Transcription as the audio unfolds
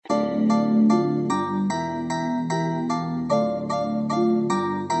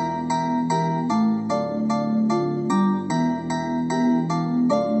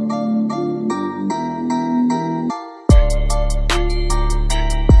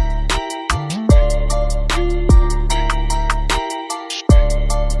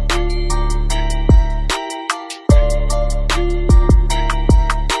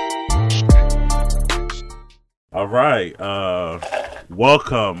right.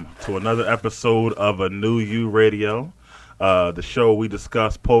 Welcome to another episode of A New You Radio, the show we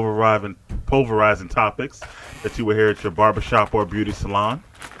discuss pulverizing topics that you will hear at your barbershop or beauty salon.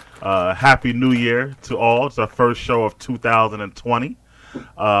 Happy New Year to all. It's our first show of 2020.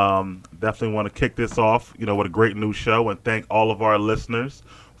 Definitely want to kick this off, with a great new show and thank all of our listeners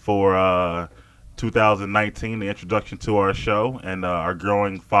for 2019, the introduction to our show and our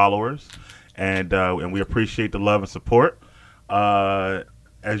growing followers. And we appreciate the love and support.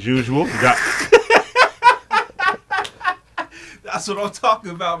 As usual, we got... That's what I'm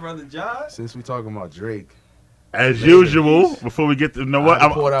talking about, Brother John. Since we talking about Drake. As usual, before we get to... I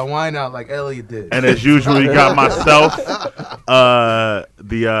pour that wine out like Elliot did. And as usual, you got myself,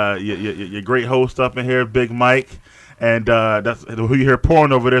 your great host up in here, Big Mike. And that's who you hear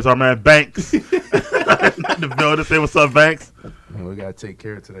pouring over there is our man Banks. The builder. Say what's up, Banks. We got to take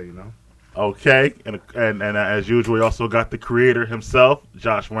care of today, Okay, and as usual, we also got the creator himself,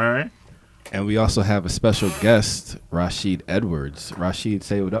 Josh Waring. And we also have a special guest, Rashid Edwards. Rashid,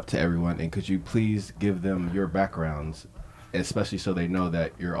 say what up to everyone, and could you please give them your backgrounds, especially so they know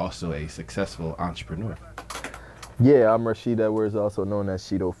that you're also a successful entrepreneur. Yeah, I'm Rashid Edwards, also known as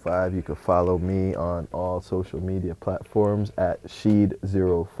Sheed05. You can follow me on all social media platforms at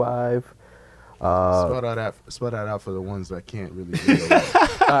Sheed05. Spell that out for the ones that can't really do it.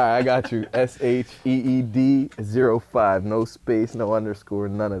 All right, I got you. SHEED05. No space, no underscore,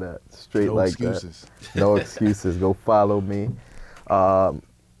 none of that. Straight No like excuses. that. No excuses. Go follow me.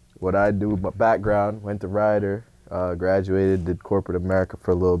 What I do, my background, went to Rider, graduated, did corporate America for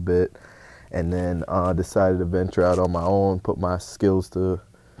a little bit, and then decided to venture out on my own, put my skills to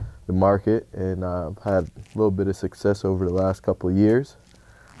the market, and I've had a little bit of success over the last couple of years.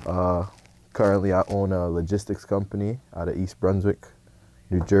 Currently, I own a logistics company out of East Brunswick,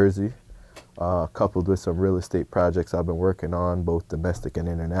 New Jersey, coupled with some real estate projects I've been working on, both domestic and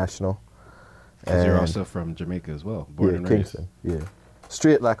international. Because you're also from Jamaica as well, born and raised. Kingston, yeah.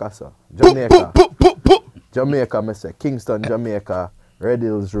 Straight like I saw. Jamaica. Jamaica, I say. Kingston, Jamaica, Red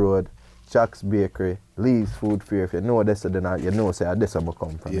Hills Road, Jack's Bakery, Lee's Food Fair. If you know this, then you know say this I'm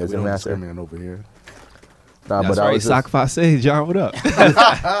come from. Yeah, we don't discriminate over here. Nah, That's but right, Sock Fastlane. John, what up?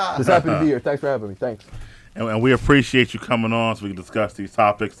 Just happy to be here. Thanks for having me. Thanks. And we appreciate you coming on so we can discuss these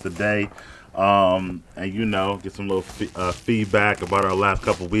topics today. And, get some little feedback about our last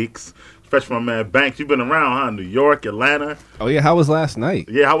couple weeks. Especially my man Banks. You've been around, huh? New York, Atlanta. Oh, yeah. How was last night?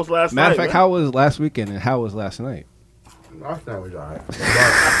 Yeah, how was last night? Matter of fact, how was last weekend and how was last night? Last night was all right.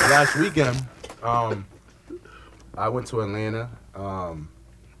 Last weekend, I went to Atlanta.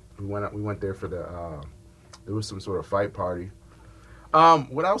 We went there for there was some sort of fight party.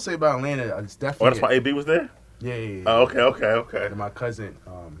 What I would say about Atlanta, it's definitely... Oh, that's why AB was there? Yeah. Oh, okay. And my cousin,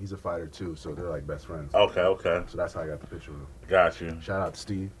 he's a fighter too, so they're like best friends. Okay. So that's how I got the picture of him. Got you. Shout out to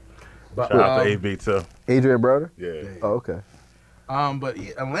Steve. But, Shout out to AB too. Adrian Brother? Yeah. Oh, okay. But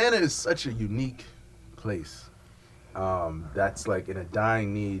Atlanta is such a unique place. That's like in a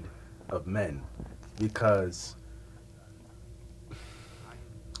dying need of men, because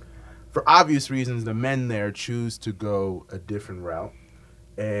for obvious reasons, the men there choose to go a different route.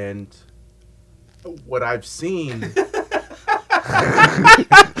 And what I've seen...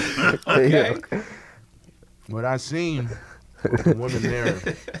 Okay. What I've seen with the women there,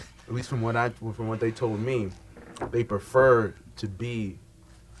 at least from what they told me, they prefer to be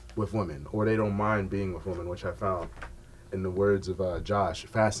with women, or they don't mind being with women, which I found, in the words of Josh,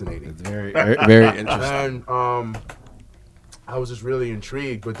 fascinating. It's very, very interesting. And I was just really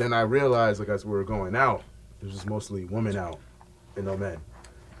intrigued, but then I realized, like, as we were going out, it was just mostly women out and no men.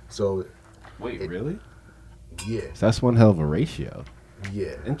 So, Wait, really? yeah, So that's one hell of a ratio.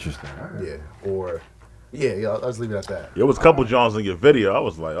 yeah, Interesting. All right. yeah, or yeah. I'll just leave it at that. There was a couple Johns in your video. I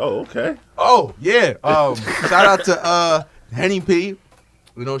was like, oh, okay. Oh yeah. Shout out to Henny P.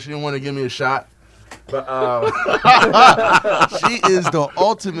 She didn't want to give me a shot, but she is the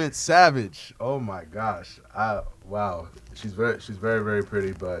ultimate savage. Oh my gosh. Wow. She's very, very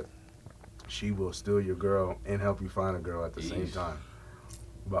pretty, but she will steal your girl and help you find a girl at the same time.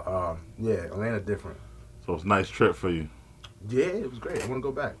 But yeah, Atlanta different. So it's a nice trip for you. Yeah, it was great. I want to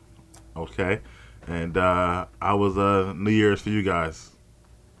go back. Okay. And I was New Year's for you guys.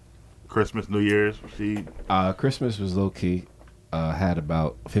 Christmas, New Year's. Christmas was low key. Had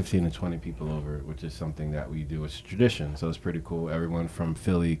about 15 to 20 people over, which is something that we do as a tradition. So it's pretty cool. Everyone from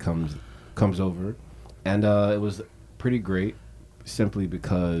Philly comes over, and it was pretty great, simply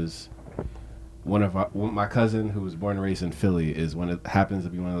because my cousin, who was born and raised in Philly, happens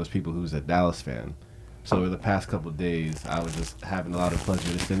to be one of those people who's a Dallas fan. So over the past couple of days, I was just having a lot of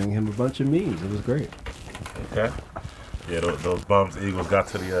pleasure just sending him a bunch of memes. It was great. Okay. Yeah, those bums Eagles got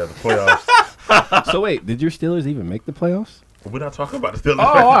to the playoffs. So wait, did your Steelers even make the playoffs? We're not talking about the Steelers.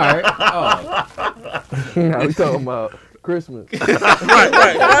 Oh, all right. Oh. Now we talking about Christmas.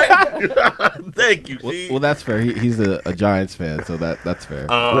 right. Thank you, G. Well, that's fair. He's a Giants fan, so that's fair.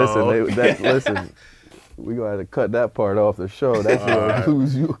 Listen, we gonna have to cut that part off the show. That's gonna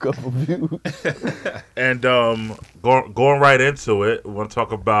lose you a couple views. And going right into it, we want to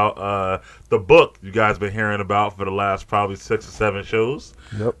talk about the book you guys been hearing about for the last probably 6 or 7 shows.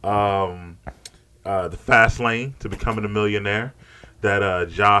 Yep. The Fastlane to Becoming a Millionaire that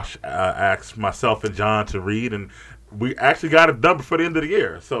Josh asked myself and John to read, and we actually got it done before the end of the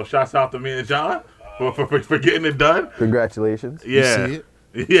year. So shouts out to me and John for getting it done. Congratulations. Yeah. You see it?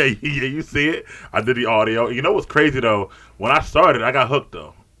 Yeah, you see it. I did the audio. You know what's crazy though? When I started, I got hooked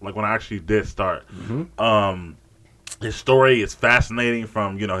though. Like when I actually did start. Mm-hmm. His story is fascinating.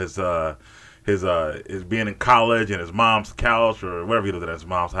 From his being in college and his mom's couch or wherever he lived at his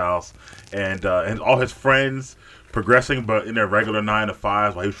mom's house, and all his friends progressing, but in their regular 9 to 5s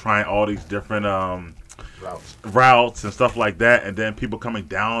while he was trying all these different routes and stuff like that, and then people coming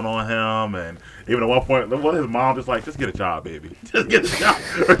down on him, and even at one point, his mom just like, just get a job, baby, just get a job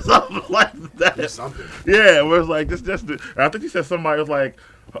or something like that. Do something. Yeah, where it's like just. I think he said somebody was like,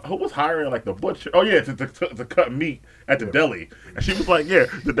 who was hiring like the butcher? Oh yeah, to cut meat at the deli, and she was like, yeah,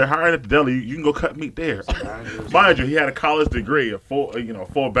 they're hiring at the deli. You can go cut meat there. Mind you, he had a college degree, a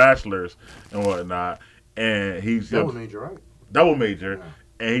full bachelor's and whatnot, and he's Double major, right? Double major. Yeah.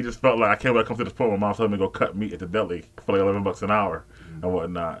 And he just felt like, I can't wait to come to this point where mom's telling me to go cut meat at the deli for like $11 an hour and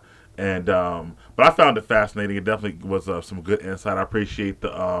whatnot. And but I found it fascinating. It definitely was some good insight. I appreciate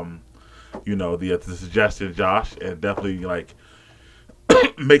the the suggestion, Josh, and definitely like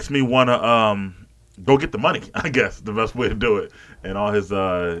makes me want to go get the money. I guess the best way to do it, and all his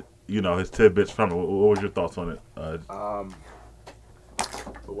his tidbits from it. What was your thoughts on it?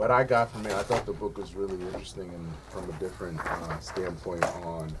 But what I got from it, I thought the book was really interesting and from a different standpoint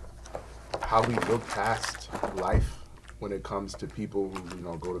on how we look past life when it comes to people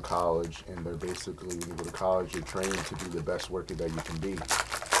who go to college, and they're basically, when you go to college, you're trained to be the best worker that you can be.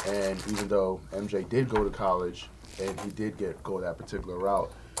 And even though MJ did go to college and he did go that particular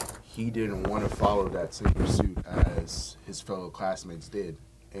route, he didn't want to follow that same pursuit as his fellow classmates did.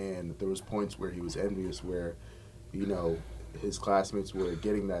 And there was points where he was envious, where his classmates were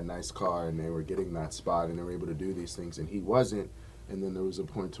getting that nice car and they were getting that spot and they were able to do these things and he wasn't. And then there was a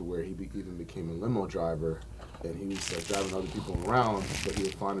point to where he even became a limo driver, and he was like driving other people around, but he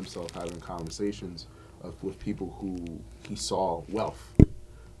would find himself having conversations with people who he saw wealth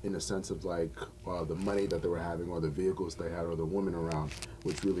in the sense of like the money that they were having or the vehicles they had or the women around,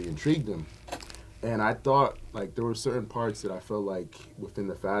 which really intrigued him. And I thought like there were certain parts that I felt like within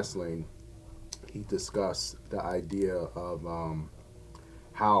the Fastlane, he discussed the idea of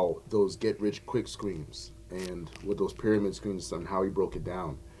how those get-rich-quick schemes and with those pyramid schemes and how he broke it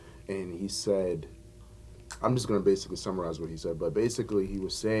down. And he said, I'm just going to basically summarize what he said, but basically he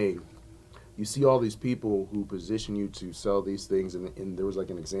was saying, you see all these people who position you to sell these things, and there was like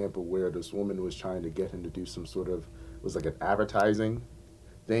an example where this woman was trying to get him to do some sort of, it was like an advertising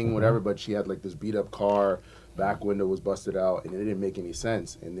thing, whatever, but she had like this beat-up car, back window was busted out, and it didn't make any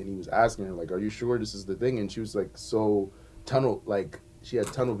sense. And then he was asking her, like, are you sure this is the thing? And she was like, she had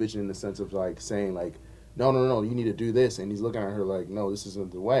tunnel vision in the sense of like saying like, no, you need to do this. And he's looking at her like, no, this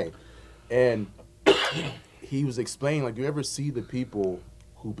isn't the way. And he was explaining, like, you ever see the people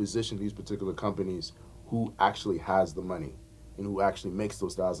who position these particular companies who actually has the money and who actually makes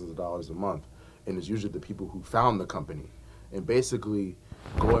those thousands of dollars a month? And it's usually the people who found the company. And basically,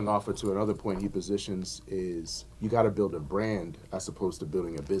 going off to another point he positions is you got to build a brand as opposed to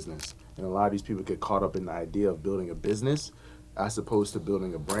building a business. And a lot of these people get caught up in the idea of building a business as opposed to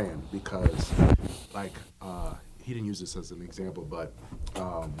building a brand, because like he didn't use this as an example, but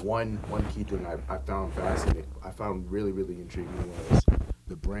one key thing I found fascinating, I found really, really intriguing was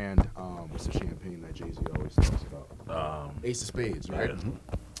the brand, what's the champagne that Jay-Z always talks about? Ace of Spades, right? Yeah.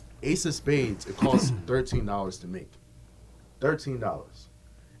 Ace of Spades, it costs $13 to make. $13.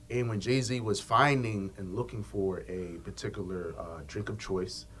 And when Jay-Z was finding and looking for a particular drink of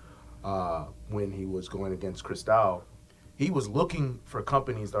choice, when he was going against Cristal, he was looking for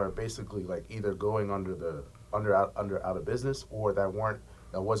companies that are basically like either going out of business or that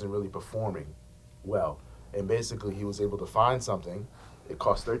wasn't really performing well. And basically he was able to find something. It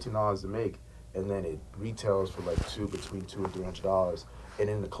cost $13 to make, and then it retails for like between $200 and $300. And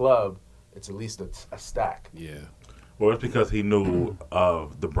in the club, it's at least a stack. Yeah. Well, it's because he knew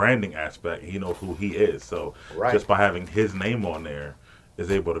of the branding aspect. He knows who he is. So right. Just by having his name on there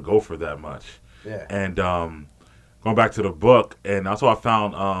is able to go for that much. Yeah. And going back to the book, and also I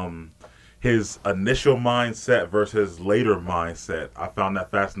found his initial mindset versus his later mindset. I found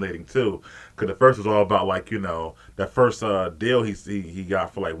that fascinating too, because the first was all about like, you know, that first deal he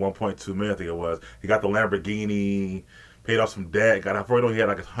got for like 1.2 million, I think it was. He got the Lamborghini, paid off some debt, got out for it. He had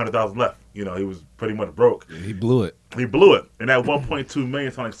like 100,000 left. You know, he was pretty much broke. Yeah, he blew it. He blew it, and that 1.2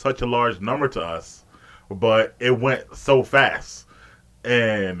 million sounds like such a large number to us, but it went so fast,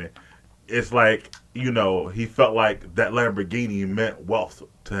 and it's like, you know, he felt like that Lamborghini meant wealth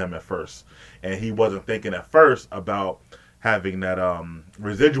to him at first, and he wasn't thinking at first about having that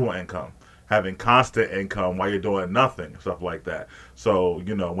residual income, having constant income while you're doing nothing, stuff like that. So,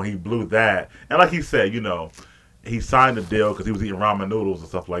 you know, when he blew that, and like he said, you know, he signed the deal because he was eating ramen noodles and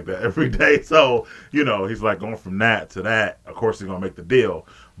stuff like that every day. So, you know, he's like going from that to that. Of course, he's going to make the deal.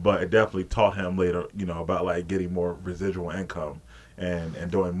 But it definitely taught him later, you know, about like getting more residual income and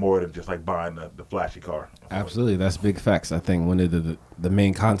doing more than just like buying the flashy car. Absolutely. That's big facts. I think one of the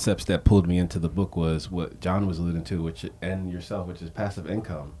main concepts that pulled me into the book was what John was alluding to, which and yourself, which is passive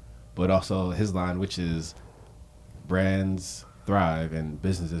income. But also his line, which is brands thrive and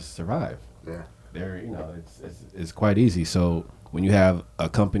businesses survive. Yeah. There, you know, it's quite easy. So when you have a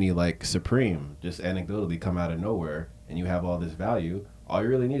company like Supreme just anecdotally come out of nowhere and you have all this value, all you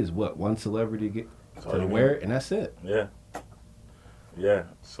really need is what, one celebrity to wear it, and that's it. Yeah. Yeah.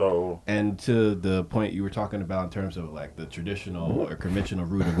 So. And to the point you were talking about in terms of like the traditional or conventional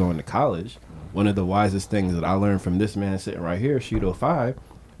route of going to college, one of the wisest things that I learned from this man sitting right here, Sheet 05,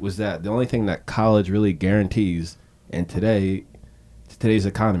 was that the only thing that college really guarantees in today's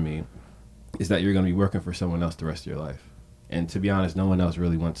economy is that you're going to be working for someone else the rest of your life. And to be honest, no one else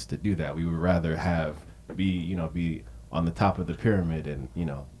really wants to do that. We would rather be on the top of the pyramid and, you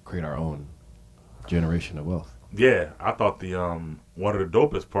know, create our own generation of wealth. Yeah, I thought the one of the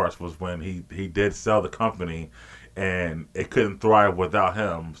dopest parts was when he did sell the company, and it couldn't thrive without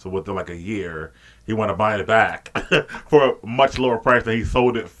him. So within like a year, he wanted to buy it back for a much lower price than he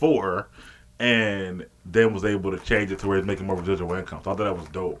sold it for, and then was able to change it to where he's making more residual income. So I thought that was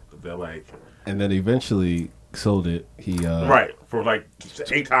dope. That like, and then eventually sold it. He right for like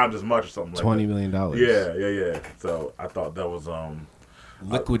 8 times as much or something. Like $20 million. Yeah. So I thought that was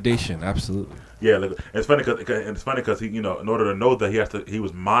liquidation. Absolutely. Yeah, it's funny because he, you know, in order to know that he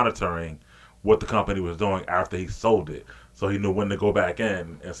was monitoring what the company was doing after he sold it, so he knew when to go back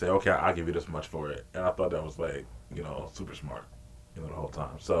in and say, okay, I'll give you this much for it. And I thought that was like, you know, super smart, you know, the whole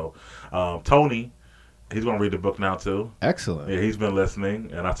time. So Tony, he's gonna read the book now too. Excellent. Yeah, he's been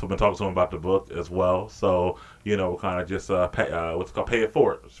listening, and I've been talking to him about the book as well. So, you know, we'll kind of just pay it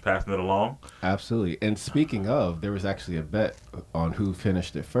forward, just passing it along. Absolutely. And speaking of, there was actually a bet on who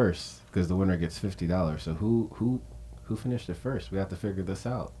finished it first, because the winner gets $50. So who finished it first? We have to figure this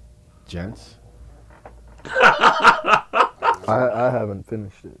out, gents. I haven't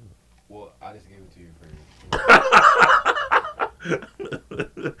finished it. Well, I just gave it to you for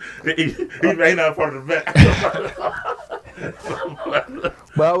he may not part of the bet.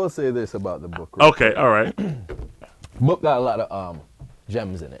 But I will say this about the book. Okay, all right. Book got a lot of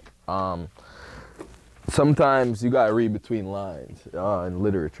gems in it. Sometimes you gotta read between lines in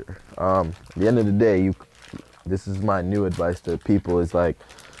literature. At the end of the day, this is my new advice to people, is like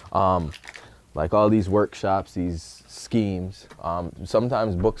all these workshops, these schemes,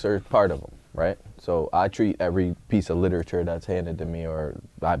 sometimes books are part of them, right? So I treat every piece of literature that's handed to me or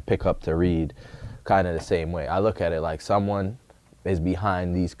I pick up to read kind of the same way. I look at it like someone is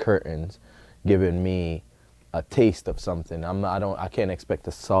behind these curtains giving me a taste of something. I can't expect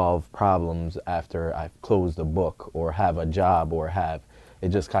to solve problems after I've closed a book or have a job or it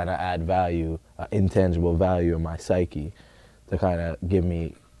just kind of add value, intangible value in my psyche to kind of give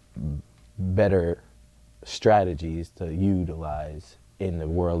me better strategies to utilize in the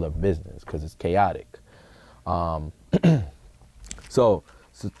world of business, because it's chaotic. So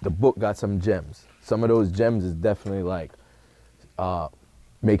the book got some gems. Some of those gems is definitely like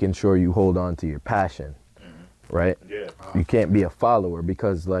making sure you hold on to your passion, right? Yeah. You can't be a follower,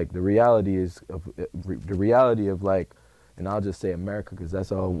 because like the reality of like, and I'll just say America because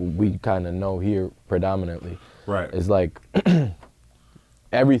that's all we kind of know here predominantly. Right. Is like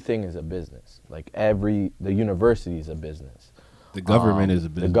everything is a business. Like the university is a business. The government is a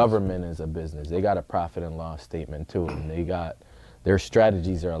business. The government is a business. They got a profit and loss statement too, and their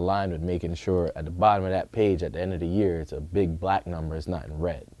strategies are aligned with making sure at the bottom of that page at the end of the year it's a big black number, it's not in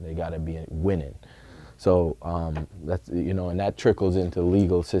red. They got to be winning. So that's, you know, and that trickles into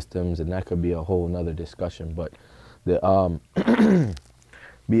legal systems, and that could be a whole nother discussion. But the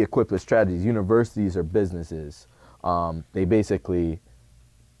be equipped with strategies. Universities are businesses. They basically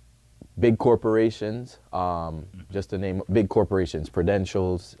big corporations, just to name big corporations,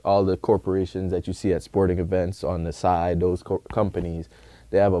 Prudentials, all the corporations that you see at sporting events on the side, those companies,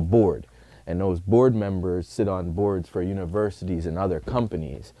 they have a board. And those board members sit on boards for universities and other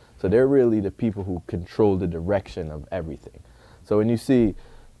companies. So they're really the people who control the direction of everything. So when you see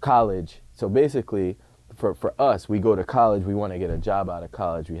college, so basically for us, we go to college, we want to get a job out of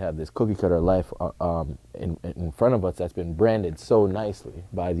college. We have this cookie cutter life in front of us that's been branded so nicely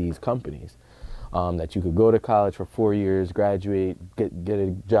by these companies that you could go to college for 4 years, graduate, get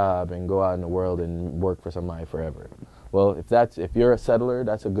a job, and go out in the world and work for somebody forever. Well, if you're a settler,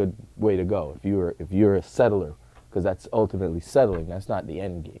 that's a good way to go. If you're a settler, because that's ultimately settling. That's not the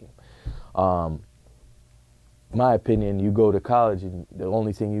end game. My opinion, you go to college and the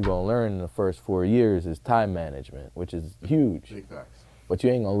only thing you're going to learn in the first 4 years is time management, which is huge. Big facts. But you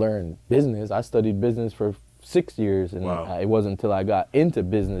ain't going to learn business. I studied business for 6 years, and it wasn't until I got into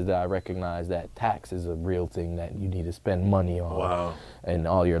business that I recognized that tax is a real thing that you need to spend money on. Wow. And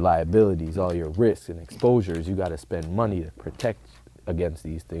all your liabilities, all your risks and exposures, you got to spend money to protect against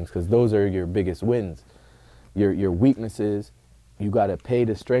these things, because those are your biggest wins. Your weaknesses, you got to pay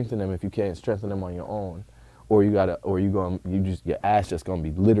to strengthen them if you can't strengthen them on your own. Or your ass just gonna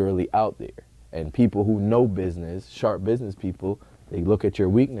be literally out there. And people who know business, sharp business people, they look at your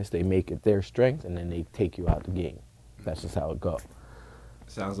weakness, they make it their strength, and then they take you out the game. That's just how it goes.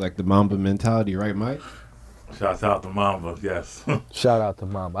 Sounds like the Mamba mentality, right, Mike? Shouts out to Mamba, yes. Shout out to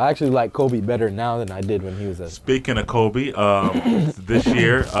Mamba. I actually like Kobe better now than I did when he was a... Speaking of Kobe, this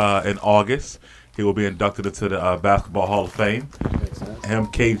year in August, he will be inducted into the Basketball Hall of Fame. Him,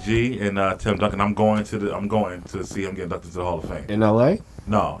 KG, and Tim Duncan. I'm going to see him get inducted to the Hall of Fame. In L.A.?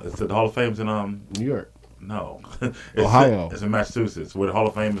 No, it's the Hall of Fame's in New York. No, Ohio. It's in Massachusetts, where the Hall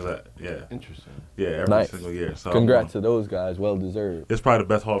of Fame is at. Yeah. Interesting. Yeah, every Nice. single year. So Congrats to those guys. Well deserved. It's probably the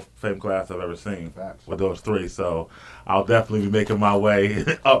best Hall of Fame class I've ever seen. Facts. With those three. So I'll definitely be making my way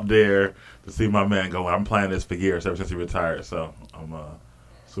up there to see my man go. I'm planning this for years ever since he retired. So I'm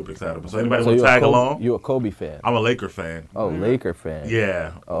super excited. So anybody want to tag along? You a Kobe fan? I'm a Laker fan. Oh, Laker fan.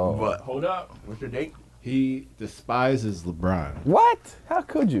 Yeah. Oh. But Hold up. What's your date? He despises LeBron. What? How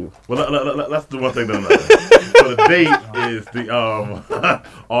could you? well, let's do one thing to another. So the date is the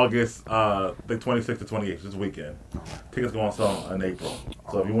August, I think 26th to 28th, this weekend. Tickets go on sale in April.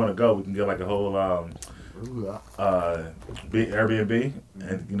 So if you want to go, we can get like a whole Airbnb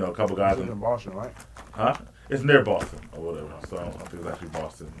and a couple guys It's in in Boston, right? Huh? It's near Boston or whatever. So I don't think it's actually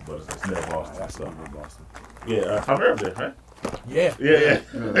Boston, but it's near Boston. That's So in Boston. yeah, Tom Irv there, right? Yeah. Yeah.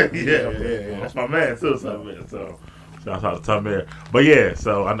 That's my man too. So shout out to Tom Irv. But yeah,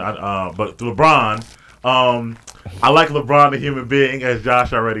 so but to LeBron, I like LeBron the human being, as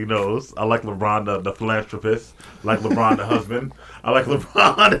Josh already knows. I like LeBron the philanthropist. I like LeBron the husband. I like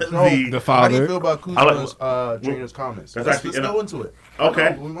LeBron The How do you father. feel about Kuzma's trainer's comments? That's Let's actually go into it.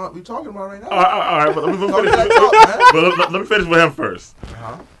 Okay. We're talking about right now. All right, but let me Talk finish. that talk, man. But let me finish with him first.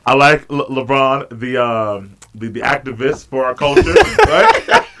 Uh-huh. I like LeBron, the activist for our culture,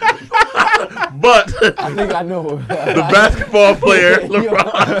 right? But I think I know. the basketball player,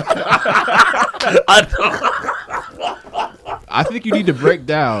 LeBron. I think you need to break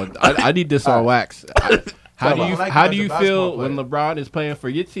down. I need this on wax. How do you feel when LeBron is playing for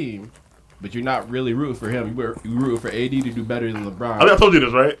your team, but you're not really rooting for him? You root for AD to do better than LeBron. I think I told you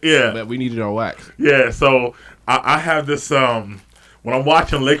this, right? Yeah. But we need it on wax. Yeah. So I have this when I'm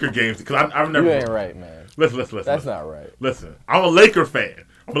watching Laker games, because I've never. You ain't right, man. Listen. That's not right. Listen, I'm a Laker fan.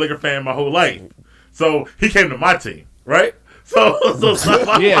 I'm a Laker fan my whole life. So he came to my team, right? So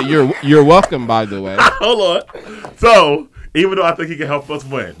Yeah, you're welcome, by the way. hold on. So even though I think he can help us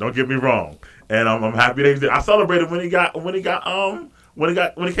win, don't get me wrong, and I'm happy that he did. I celebrated when he came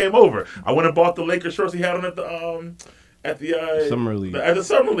over. I went and bought the Lakers shorts he had on at the Summer League. At the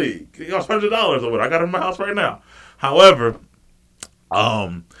Summer League, it was $100 or whatever. I got it in my house right now. However,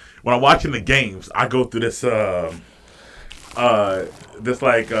 when I'm watching the games, I go through this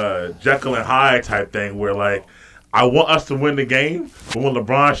Jekyll and Hyde type thing where like I want us to win the game, but when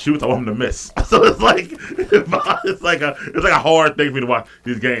LeBron shoots, I want him to miss. So it's like a hard thing for me to watch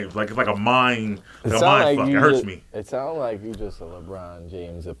these games. Like it's like a mind fuck. It hurts me. It sounds like you just a LeBron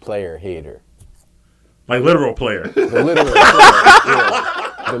James, a player hater. Like literal player. The literal player. Yeah.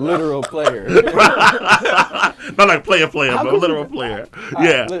 The literal player. Not like player, but a literal player.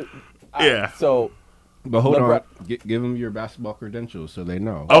 Yeah. Yeah. So, But hold on, give them your basketball credentials so they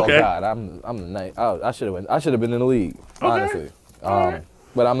know. Okay. Oh God, I'm the night. I should have been in the league, honestly. Alright.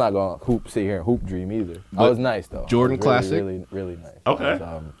 But I'm not gonna sit here and hoop dream either. I was nice though. Jordan I was Classic? really nice. Okay.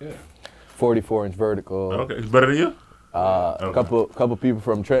 I was, 44-inch vertical. Okay. It's better than you? A couple people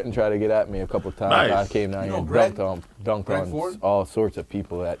from Trenton tried to get at me a couple times. Nice. I came down here and Greg? dunked Greg on Ford? all sorts of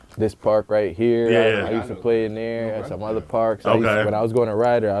people at this park right here. Yeah. I used to play in there at some other parks. Okay. When I was going to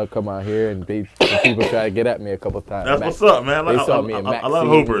Ryder, I would come out here and people tried to get at me a couple times. That's what's up, man. They saw me in I love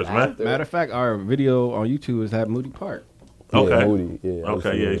Maxine hoopers, man. after. Matter of fact, our video on YouTube is at Moody Park. Okay. Yeah, Moody. Yeah,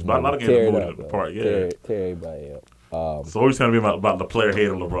 Okay, yeah, he's about a lot of games Tear at it Moody up, bro. Park, yeah. Tear everybody up. So what are you telling me about the player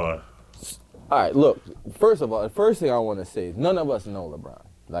hating LeBron? All right, look, first of all, the first thing I want to say is none of us know LeBron.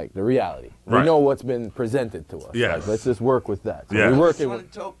 Like, the reality. Right. We know what's been presented to us. Yes. Like, let's just work with that. So Yes. we're I'm working trying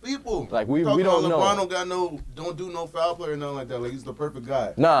with... to tell people. Like, we Talking don't about know. LeBron don't do no foul play or nothing like that. Like, he's the perfect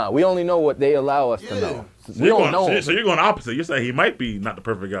guy. Nah, we only know what they allow us to Yeah. know. So We don't know. So you're going opposite. You're saying he might be not the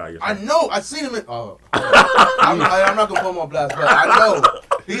perfect guy. I know. I seen him in. Oh, I'm not gonna put him on blast, but I know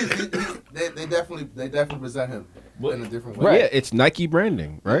they definitely present him in a different way. Right. Yeah, it's Nike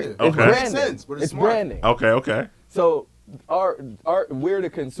branding, right? Yeah. It's Okay. branding. Makes sense, but it's it's smart. branding. Okay. So we're the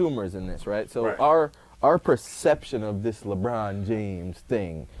consumers in this, right? So Right. our perception of this LeBron James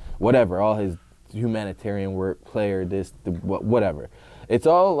thing, whatever, all his humanitarian work, player, whatever, it's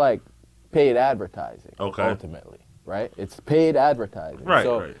all like paid advertising. Okay. Ultimately, right? It's paid advertising. Right,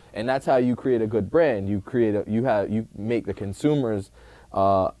 So, right. and that's how you create a good brand. You make the consumers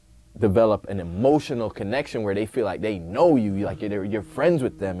develop an emotional connection where they feel like they know you, like you're friends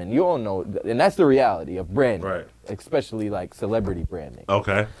with them, and you all know, and that's the reality of branding, Right. especially like celebrity branding.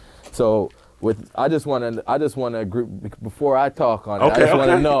 Okay. So I just want to agree before I talk on it. Okay, I just want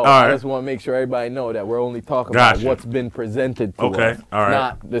to okay. know. All I right. just want to make sure everybody know that we're only talking Gotcha. about what's been presented to Okay, us, all right.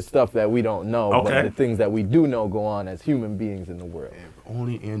 not the stuff that we don't know, Okay. but the things that we do know go on as human beings in the world. If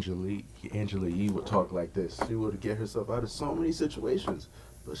only Angela Yee would talk like this, she would get herself out of so many situations,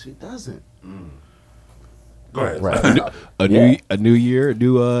 but she doesn't. Go ahead. Right. A new year,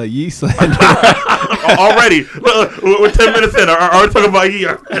 new yeast. Already, we're 10 minutes in. Are we talking about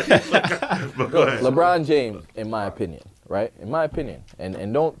year? But go ahead. LeBron James, in my opinion, right? In my opinion,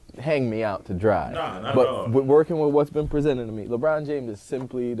 and don't hang me out to dry. Nah, not but at all. working with what's been presented to me, LeBron James is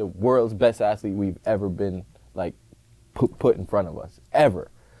simply the world's best athlete we've ever been like put in front of us ever.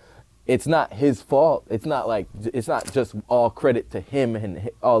 It's not his fault. It's not just all credit to him and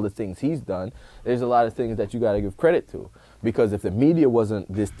all the things he's done. There's a lot of things that you got to give credit to, because if the media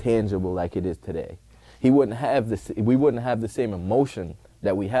wasn't this tangible like it is today, we wouldn't have the same emotion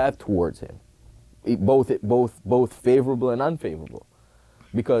that we have towards him, both favorable and unfavorable,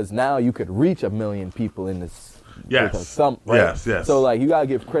 because now you could reach 1 million people in this. Yes. with a right? Yes. So like you gotta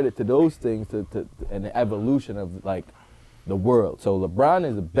give credit to those things to and the evolution of like the world. So LeBron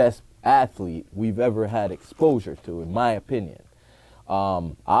is the best athlete we've ever had exposure to, in my opinion.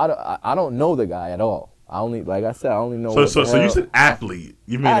 I don't know the guy at all. I only know. So you said athlete.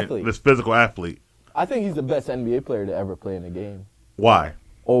 You mean Athlete. this physical athlete? I think he's the best NBA player to ever play in the game Why?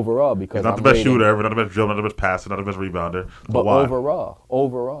 overall, because He's not the best shooter ever, not the best dribbler, not the best passer, not the best rebounder. But why?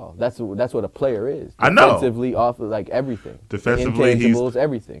 overall, that's what a player is. I know. Defensively, off of like everything. Defensively, intangibles,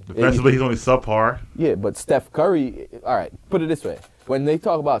 everything. Defensively, he's only subpar. Yeah, but Steph Curry, all right, put it this way. When they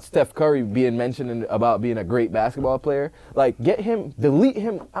talk about Steph Curry being mentioned about being a great basketball player, like delete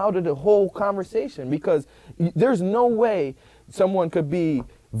him out of the whole conversation, because there's no way someone could be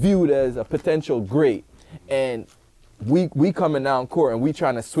viewed as a potential great and we coming down court and we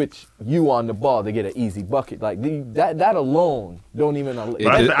trying to switch you on the ball to get an easy bucket. Like that alone don't even.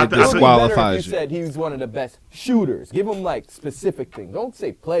 It disqualifies you. you. Said he's one of the best shooters. Give him like specific things. Don't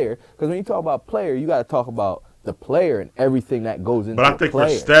say player, because when you talk about player, you got to talk about the player and everything that goes into. But I think player.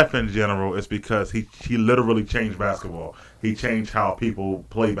 for Steph in general, it's because he literally changed basketball. He changed how people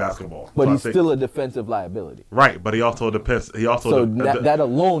play basketball. But So he's still a defensive liability. right. But he also depends. He also So that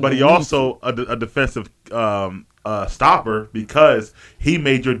alone. But he also a defensive stopper, because he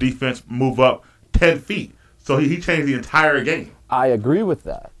made your defense move up 10 feet. So he changed the entire game. I agree with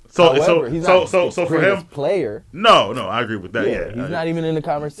that. So However, he's not the for greatest him, player. no, I agree with that. Yeah, He's not even in the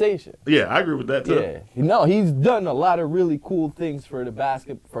conversation. Yeah, I agree with that too. Yeah, no, he's done a lot of really cool things for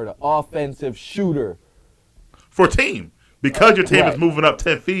the offensive shooter. For team. Because your team Right. is moving up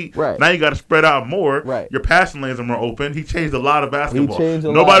 10 feet, Right. now you got to spread out more. Right. Your passing lanes are more open. He changed a lot of basketball. changed a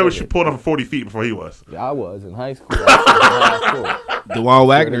lot Nobody of was it. pulling up for 40 feet before he was. Yeah, I was in high school. I was in high school. DeJuan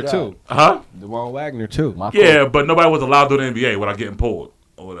Wagner God. too. Huh? DeJuan Wagner too. My Yeah, coach. but nobody was allowed to do the NBA without getting pulled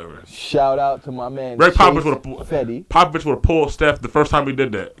or whatever. Shout out to my man Greg Popovich Chase would have Fetty. Popovich would have pulled Steph the first time he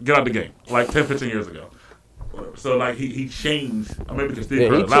did that. Get out the game. Like 10, 15 years ago. So, like, he changed. I mean, because Steve Yeah,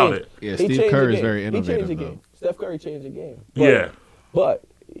 Kerr he allowed changed- it. Yeah, he Steve changed Kerr the is game. very He changed the innovative. game. Steph Curry changed the game. Yeah. But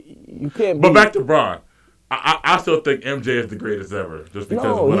you can't. But be, back to Bron. I still think MJ is the greatest ever, just because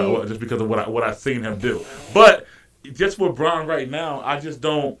No, of what I seen him do. But just for Bron right now, I just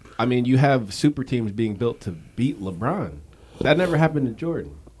don't. I mean, you have super teams being built to beat LeBron. That never happened to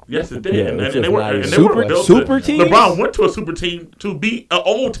Jordan. Yes, it did. Yeah, and it's they just were not even built super to, teams? LeBron went to a super team to beat an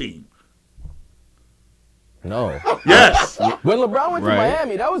old team. No. Yes. When LeBron went to Right.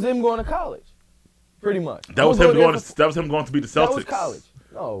 Miami, that was him going to college. Pretty much. That was him going to beat the Celtics. That was college.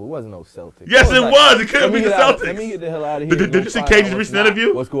 No, it wasn't no Celtics. Yes, That it like, was. It couldn't let me beat the get out- Celtics. Let me get the hell out of here. Did and you see find KG's out what's recent not-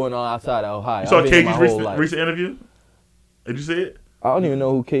 interview? What's going on outside of Ohio? You saw I've been here my KG's whole life. recent interview? Did you see it? I don't even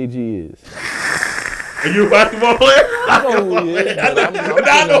know who KG is. Are you a basketball player? I know who he is, but I'm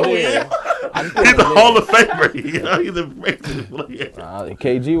I know who he there. is. I'm He's putting a it Hall there. of Famer. He's a great player.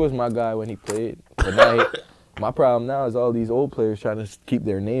 KG was my guy when he played. But now my problem now is all these old players trying to keep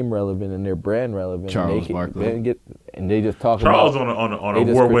their name relevant and their brand relevant. Charles and they Barkley. and they just talk Charles about on they a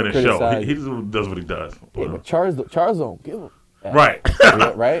just award-winning show. criticize- He just does what he does. Yeah, but Charles don't give a F.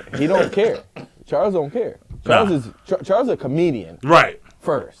 Right. Right? He don't care. Charles don't care. Charles is a comedian Right.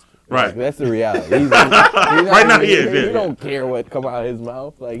 first. Right. That's the reality. He's Right now he is, He yeah. don't care what come out of his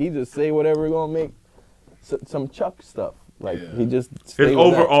mouth. Like he just say whatever gonna make some Chuck stuff. Like he just stay His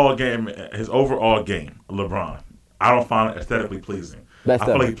with that. overall game, LeBron, I don't find it aesthetically pleasing. Best I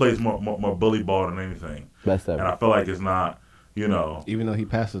feel ever. like he plays more bully ball than anything. Best ever. And I feel like it's not, Even though he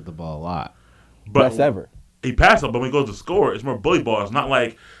passes the ball a lot. but Best ever. he passes, but when he goes to score, it's more bully ball. It's not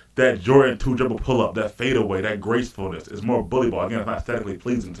like that Jordan 2-dribble pull-up, that fadeaway, that gracefulness. It's more bully ball. Again, it's not aesthetically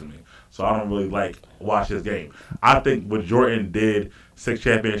pleasing to me. So I don't really watch his game. I think what Jordan did, 6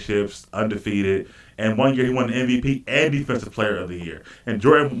 championships, undefeated, and one year he won the MVP and Defensive Player of the Year. And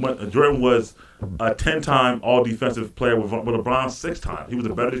Jordan was a 10-time All-Defensive Player with LeBron 6 times. He was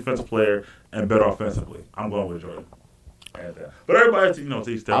a better defensive player and better offensively. I'm going with Jordan. But everybody, to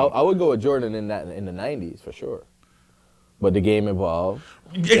each their own. I would go with Jordan in the 90s for sure. But the game evolved.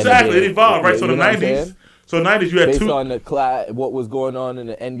 Exactly, it evolved, right? So You the know what I'm 90s. saying? So 90s, you had Based two. on what was going on in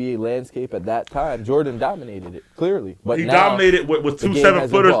the NBA landscape at that time, Jordan dominated it clearly. But He now, dominated with the two game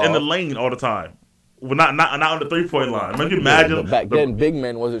 7-footers has in the evolved. lane all the time. Well, not on the 3-point line. Can you imagine? But back then, big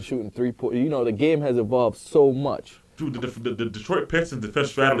men wasn't shooting 3-point. The game has evolved so much. Dude, the Detroit Pistons' defense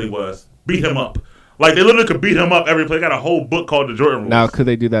strategy was beat him up. Like, they literally could beat him up every play. They got a whole book called the Jordan Rules. Now, could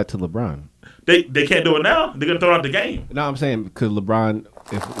they do that to LeBron? They can't do it now. They're going to throw out the game. No, I'm saying, could LeBron,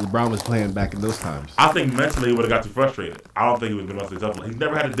 if LeBron was playing back in those times? I think mentally he would have got too frustrated. I don't think he would have been mentally tough. He's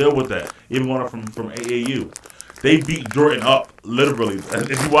never had to deal with that, even going up from AAU. They beat Jordan up, literally.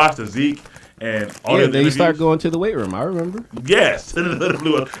 If you watch the Zeke and all Yeah, the then you start going to the weight room. I remember. Yes.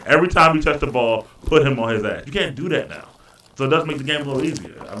 Literally, every time he touched the ball, put him on his ass. You can't do that now. So it does make the game a little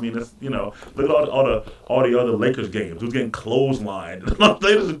easier. I mean, it's, look at all the other Lakers games. Who's getting clotheslined?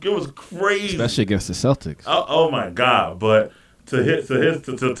 It was crazy. Especially against the Celtics. Oh my God! But to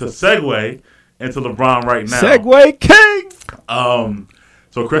segue into LeBron right now. Segway King!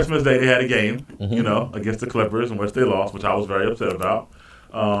 So Christmas Day they had a game, against the Clippers, in which they lost, which I was very upset about.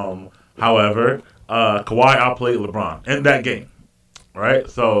 However, Kawhi outplayed LeBron in that game, right?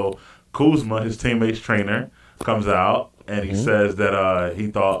 So Kuzma, his teammate's trainer, comes out and he says that he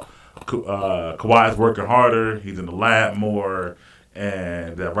thought Kawhi's working harder, he's in the lab more,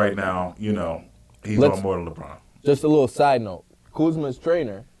 and that right now, he's on more than LeBron. Just a little side note. Kuzma's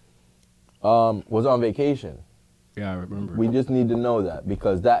trainer was on vacation. Yeah, I remember. We just need to know that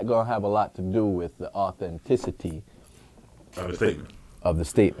because that going to have a lot to do with the authenticity Of the statement. of the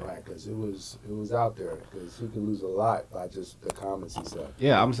statement. Right, because it was out there. Because he could lose a lot by just the comments he said.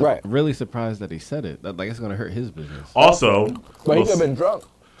 Yeah, I'm Right. really surprised that he said it. Like, it's going to hurt his business. Also, But he could have been drunk.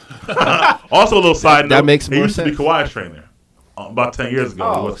 also a little side note. That makes he more used to be sense. Kawhi's trainer. About 10 years ago,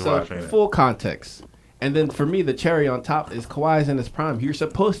 he Oh, was so Kawhi's trainer. full context. And then for me, the cherry on top is Kawhi's in his prime. You're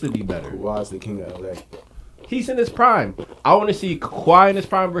supposed to be better. Kawhi's the king of LA. He's in his prime. I want to see Kawhi in his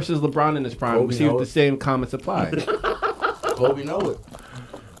prime versus LeBron in his prime. Kobe See if know the it. same comments apply. Kobe know it.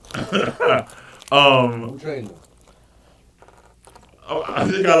 Who trained him? I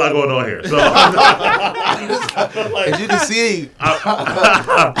just got a lot going on here. So, As you can see,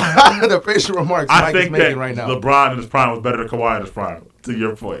 the facial remarks I Mike is think that making right now. LeBron in his prime was better than Kawhi in his prime, to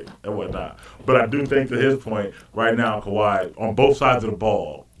your point and whatnot. But I do think to his point, right now, Kawhi, on both sides of the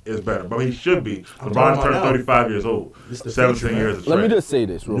ball, is better. But he should be. LeBron talking turned about now. 35 years old. This is the 17 future, years of Let me training. just say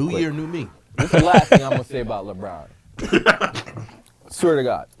this real New quick. year, new me. This is the last thing I'm going to say about LeBron. Swear to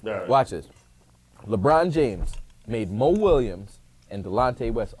God. All right. Watch this. LeBron James made Mo Williams and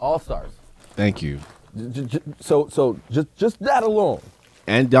Delonte West all-stars. Thank you. So just that alone.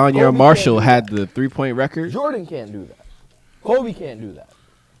 And Donyell Kobe Marshall can't had the 3-point record. Jordan can't do that. Kobe can't do that.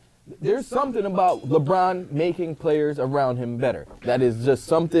 There's something about LeBron making players around him better. That is just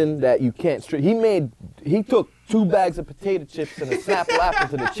something that you can't. He took 2 bags of potato chips and a Snapple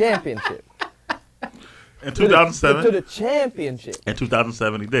apple to the championship. In 2007. To the championship. In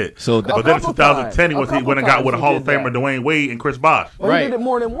 2007, he did. So, but then in 2010, he went and got with a Hall of Famer, Dwayne Wade and Chris Bosh. Well, Right. He did it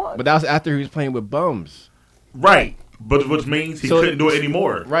more than once. but that was after he was playing with bums. Right. But which means he couldn't do it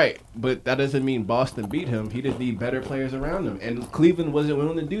anymore. Right, but that doesn't mean Boston beat him. He just need better players around him. And Cleveland wasn't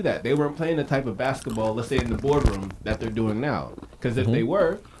willing to do that. They weren't playing the type of basketball, let's say in the boardroom, that they're doing now. Because if they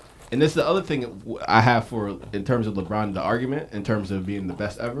were, and this is the other thing I have for, in terms of LeBron, the argument, in terms of being the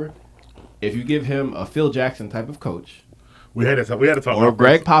best ever, if you give him a Phil Jackson type of coach, We had to talk or about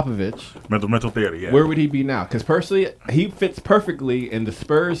Greg Popovich, mental theater, yeah. where would he be now? Because personally, he fits perfectly in the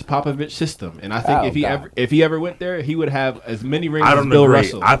Spurs Popovich system, and I think if he ever went there, he would have as many rings I as don't Bill agree.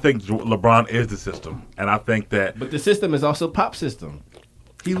 Russell. I think LeBron is the system, and I think that. But the system is also Pop's system.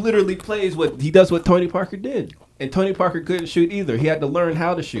 He literally plays what Tony Parker did, and Tony Parker couldn't shoot either. He had to learn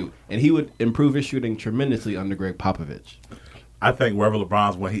how to shoot, and he would improve his shooting tremendously under Greg Popovich. I think wherever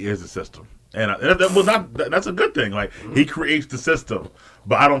LeBron's when he is the system. And that's a good thing. Like, he creates the system,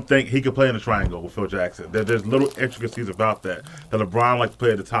 but I don't think he could play in the triangle with Phil Jackson. There's little intricacies about that. That LeBron likes to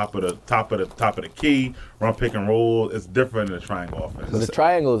play at the top of the key, run pick and roll. It's different in the triangle offense. The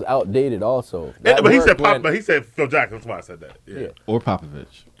triangle is outdated also. But he said Phil Jackson. That's why I said that. Yeah. Or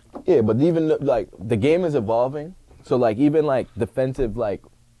Popovich. Yeah, but even like the game is evolving. So like even like defensive like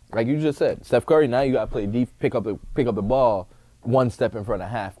you just said, Steph Curry, now you got to play deep, pick up the ball one step in front of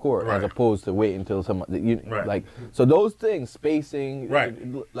half court, right, as opposed to wait until right, like, so those things, spacing, right,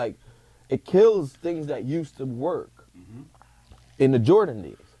 like it kills things that used to work in the Jordan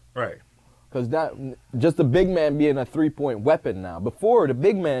days. Right. Because that just the big man being a 3-point weapon now. Before, the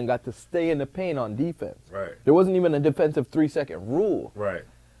big man got to stay in the paint on defense. Right. There wasn't even a defensive 3-second rule. Right.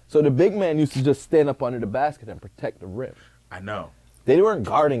 So the big man used to just stand up under the basket and protect the rim. I know. They weren't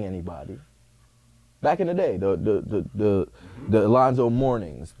guarding anybody. Back in the day, the Alonzo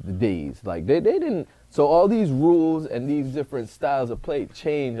Mournings, the days, like they didn't. So all these rules and these different styles of play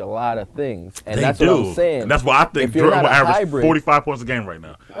change a lot of things, and that's what I'm saying. And that's why I think Jordan will average 45 points a game right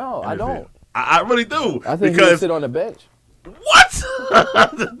now. No, I don't. I really do. I think he would sit on the bench. What?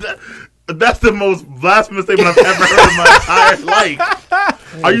 That's the most blasphemous statement I've ever heard in my entire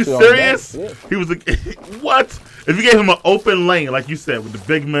life. Are you serious? Yeah. He was what? If you gave him an open lane, like you said, with the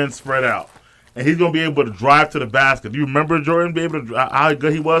big men spread out, and he's going to be able to drive to the basket. Do you remember Jordan being able to how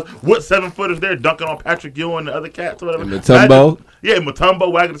good he was? What 7-footers there dunking on Patrick Ewing and the other cats or whatever? And Mutombo? Yeah, Mutombo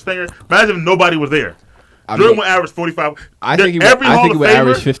wagging his finger. Imagine if nobody was there. Jordan would average 45. I think he would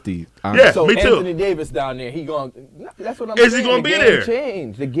average 50. Yeah, so me too. Anthony Davis down there, that's what I'm saying. Is saying. He going to be there?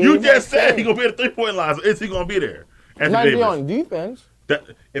 Change. The game you just said he's changed. going to be at the 3-point line. So is he going to be there? Anthony Davis. On defense.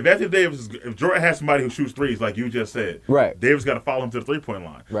 If Anthony Davis, if Jordan has somebody who shoots threes, like you just said, right, Davis got to follow him to the 3-point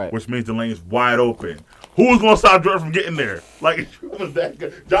line, right, which means the lane's wide open. Who's going to stop Jordan from getting there? Like, was that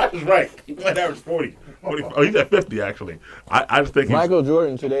good? Josh is right. He might average 40. Oh, he's at 50 actually. I just think Michael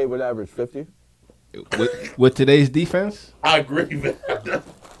Jordan today would average 50. With today's defense, I agree, man.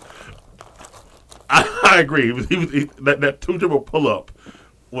 I agree. That 2-dribble pull up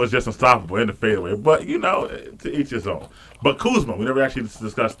was just unstoppable in the fadeaway. But, to each his own. But Kuzma, we never actually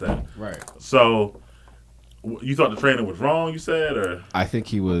discussed that. Right. So, you thought the trainer was wrong, you said? Or I think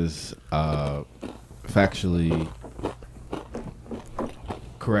he was factually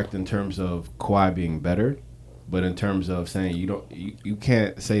correct in terms of Kawhi being better. But in terms of saying you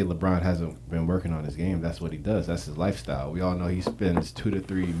can't say LeBron hasn't been working on his game. That's what he does. That's his lifestyle. We all know he spends $2 to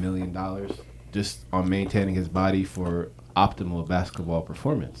 $3 million just on maintaining his body for optimal basketball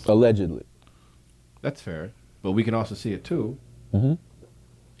performance. Allegedly. That's fair. But we can also see it too. Mm-hmm.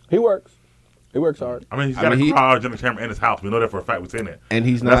 He works. He works hard. I mean, he's got a cryogenic chamber in his house. We know that for a fact. We've seen it. And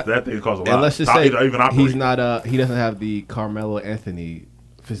he's not. That thing causes a lot. And let's just say he's not. He doesn't have the Carmelo Anthony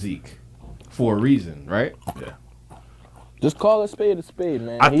physique for a reason, right? Yeah. Just call a spade,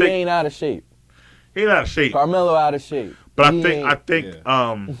 man. He ain't out of shape. He ain't out of shape. Carmelo out of shape. But I think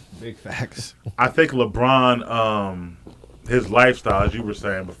big facts. I think LeBron, his lifestyle, as you were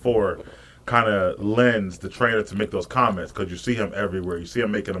saying before, kind of lends the trainer to make those comments because you see him everywhere. You see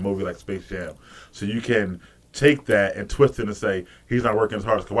him making a movie like Space Jam. So you can take that and twist it and say, he's not working as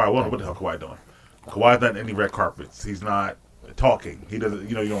hard as Kawhi. Well, what the hell Kawhi doing? Kawhi's not in any red carpets. He's not talking. He doesn't,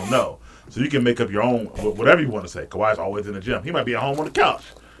 you don't know. So you can make up your own, whatever you want to say. Kawhi's always in the gym. He might be at home on the couch.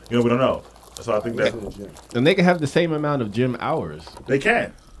 We don't know. So I think that. And they can have the same amount of gym hours. They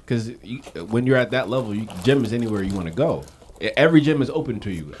can. Because when you're at that level, gym is anywhere you want to go. Every gym is open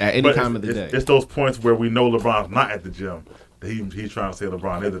to you at any time of the day. It's those points where we know LeBron's not at the gym. That he's trying to say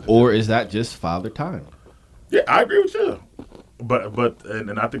LeBron is at the gym. Or is that just father time? Yeah, I agree with you. But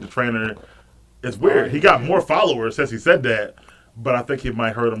I think the trainer It's weird. He got more followers since he said that, but I think he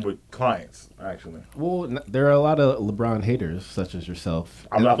might hurt him with clients, actually. Well, there are a lot of LeBron haters, such as yourself.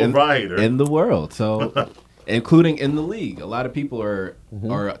 I'm not a LeBron hater. In the world, so including in the league. A lot of people are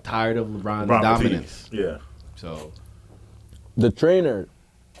tired of LeBron's dominance. Yeah. So The trainer,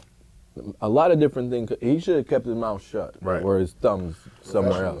 a lot of different things. He should have kept his mouth shut, Right. or his thumbs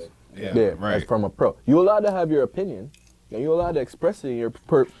somewhere else. Yeah, right. As from a pro. You're allowed to have your opinion, and you're allowed to express it in your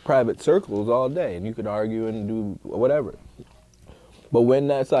private circles all day, and you can argue and do whatever. But when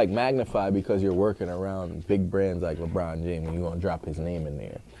that's like magnified because you're working around big brands like LeBron James, and you're gonna drop his name in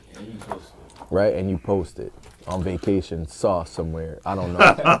there, right? And you post it on vacation, sauce somewhere. I don't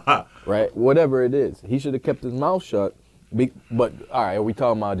know, right? Whatever it is, he should have kept his mouth shut. But all right, are we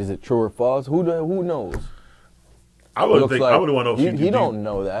talking about is it true or false? Who knows? I would think. I would want to know if he don't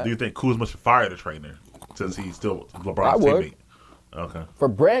know that. Do you think Kuzma should fire the trainer since he's still I LeBron's would. teammate? Okay. For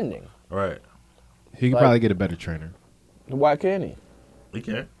branding. Right. he could Like- probably get a better trainer. Why can't he? He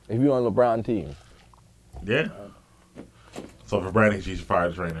can. If you're on LeBron team. Yeah. So for Brandon, she should fire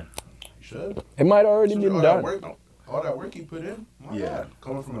the trainer. You should. It might already been all done. All that work he put in. My Yeah. God.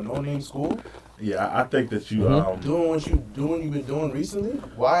 Coming from a no-name school, Yeah, I think that you. doing what you've been doing recently.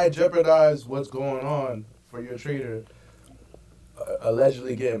 Why jeopardize what's going on for your trader?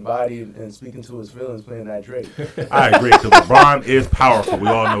 Allegedly getting bodied and speaking to his feelings playing that trade. I agree because LeBron is powerful. We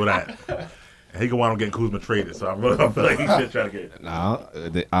all know that. And he can wind up getting Kuzma traded. So I feel like he should try to get it. No,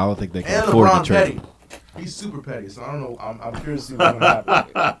 I don't think they can And afford LeBron to trade. petty. He's super petty, so I don't know. I'm curious to see what's going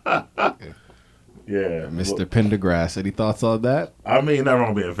to happen. Yeah. Mr. Pendergrass, any thoughts on that? I mean, not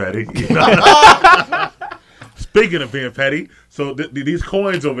wrong being petty. You know? Speaking of being petty, so these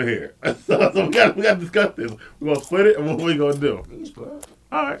coins over here. so we got to discuss this. We're gonna split it, and what we gonna do?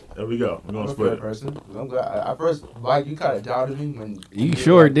 All right, there we go. We're I'm gonna a split fair it. person. I'm glad. I first, Mike, you kind of doubted me when You were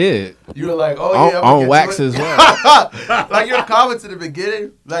sure like, did. You were like, "Oh yeah, I'm On gonna wax get as to it." well. Like your comments in the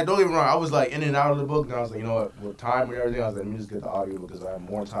beginning, like don't get me wrong, I was like in and out of the book, and I was like, you know what, with time and everything, I was like, let me just get the audio because I have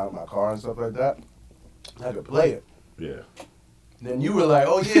more time in my car and stuff like that. I could play it. Yeah. Then you were like,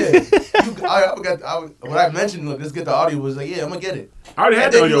 "Oh yeah," when I mentioned, look, let's get the audio. Was like, "Yeah, I'm gonna get it." I already had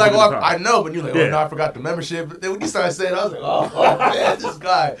And the then audio. you're like, for "Oh, the I time. know," but you're like, "Oh Yeah. no, I forgot the membership." But then when you started saying, it, I was like, "Oh man, this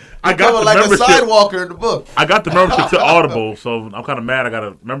guy." I got Coming the like membership. a sidewalker in the book. I got the membership to Audible, so I'm kind of mad I got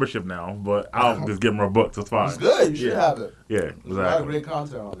a membership now, but I'll just give more books. It's fine. It's good. You should Yeah. have it. Yeah, There's a lot of exactly. great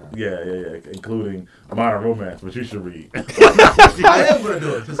content on there. Yeah, including Modern Romance, which you should read. I am gonna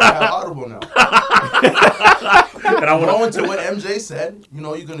do it because I have Audible now. And I want Going to what MJ said, you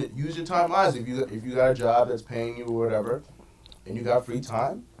know, you're gonna use your time wisely. If you got a job that's paying you or whatever, and you got free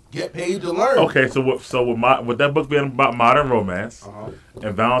time, get paid to learn. Okay, so with that book being about modern romance Uh-huh.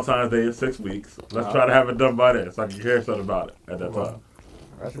 and Valentine's Day is 6 weeks, let's try to have it done by then so I can hear something about it at that time.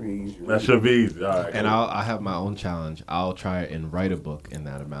 That should be easy. That should be easy. All right. And cool. I have my own challenge. I'll try and write a book in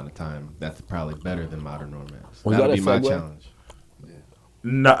that amount of time. That's probably better than modern romance. Was That'll that a be my segue? challenge.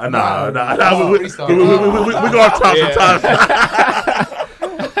 Nah. No, We restart. go off the top sometimes.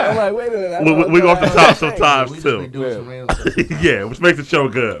 I'm like, wait a minute. We go off the top We sometimes just be too. doing some random stuff. Yeah, which makes the show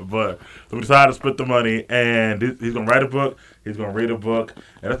good. But so we decided to split the money, and he's gonna write a book. He's gonna read a book,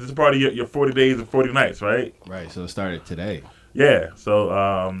 and that's part of your 40 days and 40 nights, right? Right, so it started today. Yeah.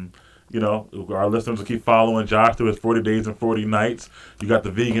 So you know, our listeners will keep following Josh through his 40 days and 40 nights. You got the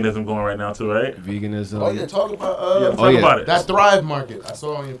veganism going right now too, right? Veganism. Oh yeah, talk about Talk about it. that Thrive Market. I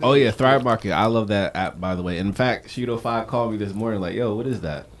saw on your page. Oh yeah, Thrive Market. I love that app, by the way. In fact, Shido5 called me this morning like, yo, what is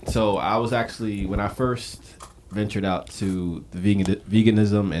that? So I was actually, when I first ventured out to the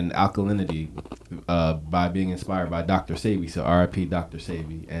veganism and alkalinity by being inspired by Dr. Sebi, so RIP Dr.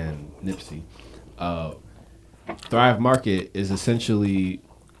 Sebi and Nipsey. Thrive Market is essentially,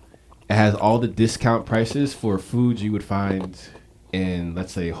 it has all the discount prices for foods you would find in,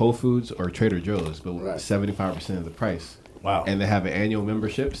 let's say, Whole Foods or Trader Joe's, but Right. 75% of the price. Wow. And they have an annual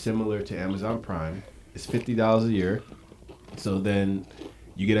membership similar to Amazon Prime. It's $50 a year. So then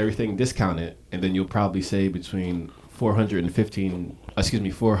you get everything discounted, and then you'll probably save between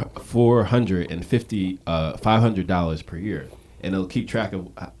 $500 per year. And it'll keep track of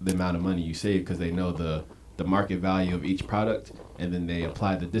the amount of money you save because they know the market value of each product, and then they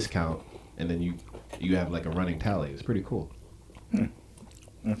apply the discount, and then you have like a running tally. It's pretty cool.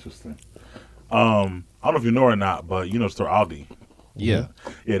 Interesting. I don't know if you know or not, but you know the store Aldi. Yeah.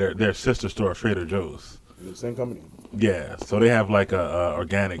 Yeah, their sister store Trader Joe's. The same company. Yeah, so they have like a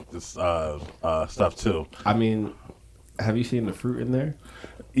organic stuff too. I mean, have you seen the fruit in there?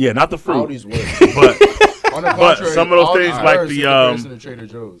 Yeah, not the fruit, Aldi's work. but On the But contrary, some of those all things these like birds the, in comparison to Trader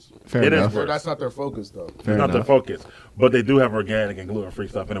Joe's. Fair It is enough. fair. That's not their focus, though. Fair It's not their enough. focus, but they do have organic and gluten-free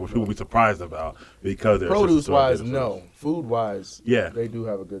stuff in it, which people be surprised about because they're Produce-wise, assisted no. Food-wise, Yeah. they do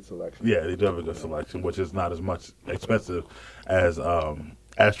have a good selection. Yeah, they do have a good selection, which is not as much expensive as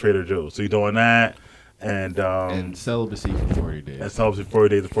Trader Joe's. So you're doing that, And celibacy for 40 days. and celebrity 40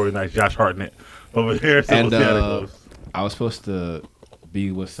 days and 40 nights. Josh Hartnett over here. So And we'll see how that goes. I was supposed to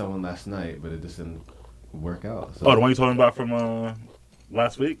be with someone last night, but it just didn't work out. So. Oh, the one you talking about from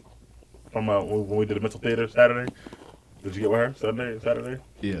last week, from when we did the mental theater Saturday. Did you get with her Saturday?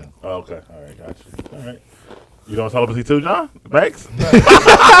 Yeah. Oh, okay. All right, got you. All right. You doing celibacy too, John? Banks?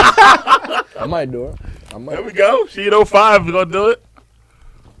 I might do it. I might. There we go. She 05. We gonna do it.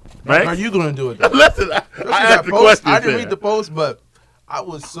 Banks? Are you going to do it, though? Listen, I asked the post, question. I didn't read the post, but I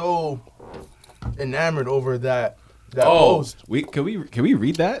was so enamored over that post. Can we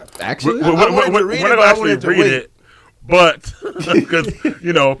read that? Actually, We're I wanted to read not it, gonna but I actually wanted to read wait. it, but because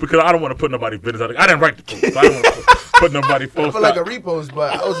I don't want to put nobody's business out there. I didn't write the post. So I don't want to put nobody I post felt like a out. repost,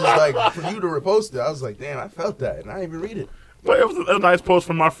 but I was just like, for you to repost it, I was like, damn, I felt that, and I didn't even read it. But it was a nice post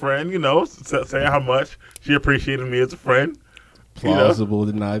from my friend, saying how much she appreciated me as a friend. plausible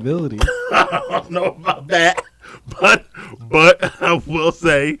deniability. I don't know about that, but I will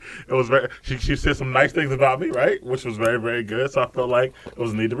say it was very. She said some nice things about me, right, which was very, very good. So I felt like it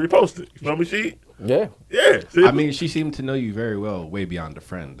was a need to repost it. You feel me, she? Yeah. Yeah. See? I mean, she seemed to know you very well, way beyond a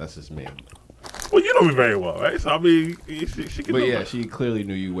friend. That's just me. well, you know me very well, right? So I mean, she can. But know yeah, that. she clearly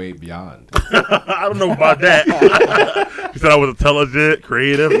knew you way beyond. I don't know about that. She said I was intelligent,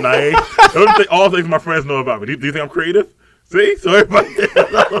 creative, nice. All the things my friends know about me. Do you think I'm creative? See? So everybody.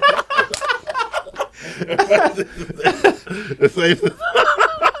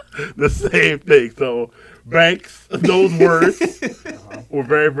 the same thing. So Banks, those words were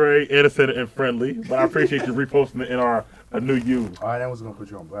very, very innocent and friendly. But I appreciate you reposting it in our A New You. All right, I was going to put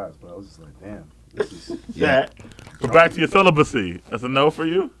you on blast, but I was just like, damn. This is, That. But back to your celibacy. That's a no for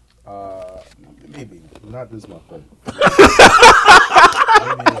you? maybe. Not this month, but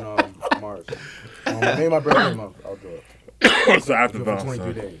maybe in March. Maybe my birthday month, I'll do it. So after Do it for that,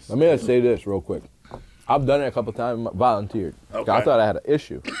 23 days. Let me just say this real quick. I've done it a couple times, volunteered. Okay. I thought I had an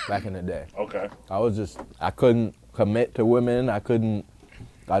issue back in the day. Okay. I couldn't commit to women. I had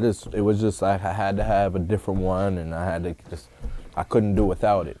to have a different one, and I couldn't do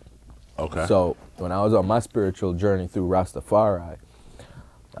without it. Okay. So when I was on my spiritual journey through Rastafari,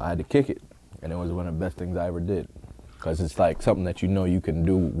 I had to kick it, and it was one of the best things I ever did, because it's like something that you can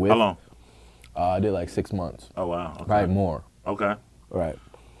do with. How long? I did like 6 months, Oh, wow. Okay. probably more. Okay. Right.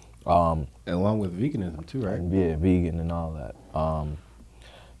 Along with veganism too, right? And yeah, vegan and all that.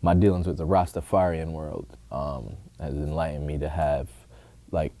 My dealings with the Rastafarian world has enlightened me to have,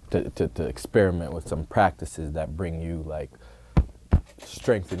 like, to experiment with some practices that bring you, like,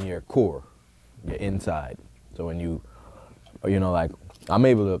 strengthen your core, your inside. So when like, I'm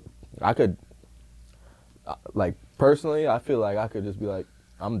able to, I could, like, personally, I feel like I could just be like,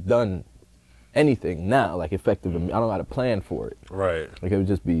 I'm done anything now, like, effective. I don't got to plan for it. Right. Like, it would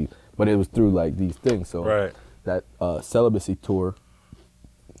just be, but it was through, like, these things. So Right. that celibacy tour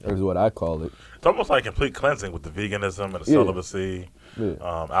is what I call it. It's almost like complete cleansing with the veganism and the Yeah. celibacy, Yeah.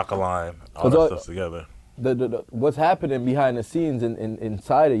 alkaline, all 'Cause that all- stuff together. What's happening behind the scenes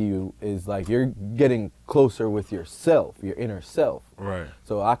inside of you is, like, you're getting closer with yourself, your inner self. Right.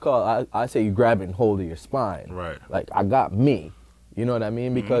 So I say you grabbing hold of your spine. Right. Like, I got me. You know what I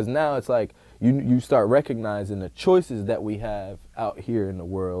mean? Because now it's like you start recognizing the choices that we have out here in the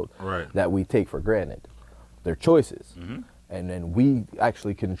world Right. that we take for granted. They're choices. And then we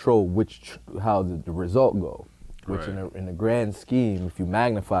actually control how the result go. Which Right. in the grand scheme, if you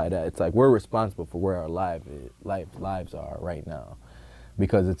magnify that, it's like we're responsible for where our lives are right now,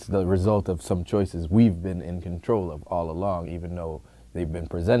 because it's the result of some choices we've been in control of all along, even though they've been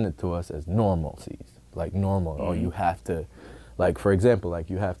presented to us as normalcies, like normal. Oh, you have to, like, for example,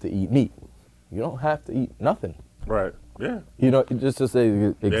 like, you have to eat meat. You don't have to eat nothing. Right. Yeah. Just to say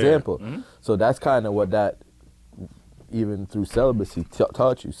an example. Mhm. So that's kind of what that, even through celibacy,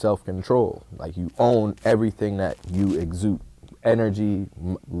 taught you, self-control. Like, you own everything that you exude. Energy,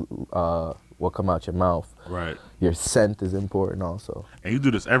 what come out your mouth. Right. Your scent is important also. And you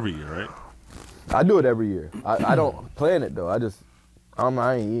do this every year, right? I do it every year. I don't plan it, though. I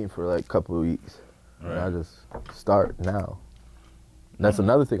ain't eating for like a couple of weeks. And I Right. just start now. And that's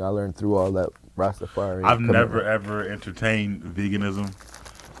another thing I learned through all that Rastafari. I've never ever entertained veganism.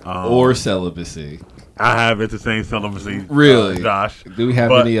 Or celibacy. I have entertained celibacy. Really? Josh. Do we have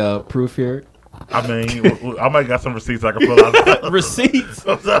But- any proof here? I mean, I might got some receipts I can pull out. Receipts.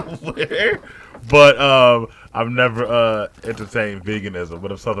 Somewhere. But I've never entertained veganism,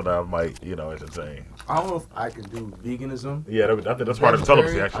 but it's something that I might, entertain. I don't know if I can do veganism. Yeah, I think that's part of the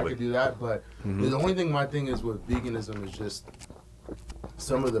celibacy, actually. I could do that, but the only thing my thing is with veganism is just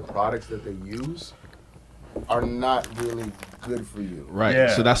some of the products that they use are not really good for you. Right.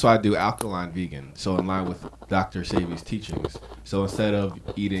 Yeah. So that's why I do alkaline vegan. So in line with Dr. Sebi's teachings. So instead of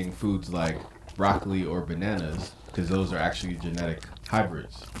eating foods like broccoli or bananas, because those are actually genetic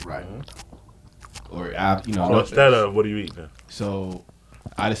hybrids. Right. Or So instead of, what do you eat then? So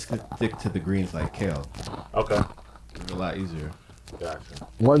I just stick to the greens like kale. Okay. It's a lot easier. Gotcha.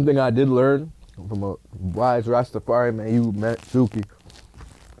 One thing I did learn from a wise Rastafari man, you met Suki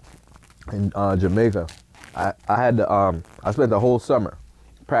in Jamaica. I had to I spent the whole summer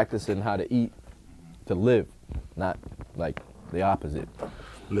practicing how to eat to live, not like the opposite.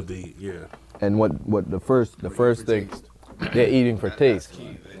 Live to eat, yeah. And what the first thing they're eating for taste.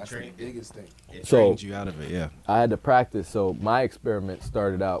 That's the biggest thing. It So- trains you out of it, yeah. I had to practice. So my experiment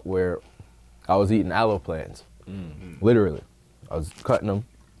started out where I was eating aloe plants, literally. I was cutting them,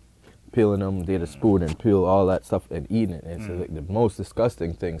 peeling them, did a spoon and peel all that stuff and eating it. And it's like the most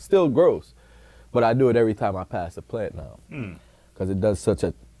disgusting thing. Still gross, but I do it every time I pass a plant now because it does such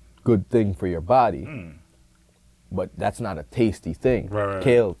a good thing for your body. But that's not a tasty thing. Right.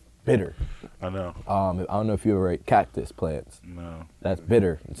 Kale, bitter. I know. I don't know if you ever ate cactus plants. No. That's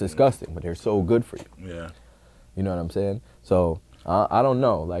bitter. It's disgusting, but they're so good for you. Yeah. You know what I'm saying? So I don't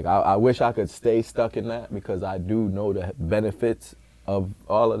know. Like I wish I could stay stuck in that because I do know the benefits of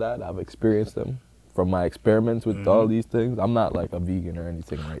all of that. I've experienced them from my experiments with all these things. I'm not like a vegan or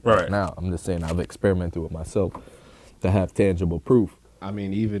anything right now. I'm just saying I've experimented with myself to have tangible proof. I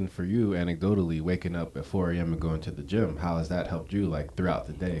mean, even for you, anecdotally, waking up at 4 a.m. and going to the gym, how has that helped you, like, throughout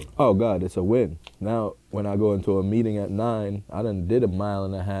the day? Oh, God, it's a win. Now, when I go into a meeting at 9, I done did a mile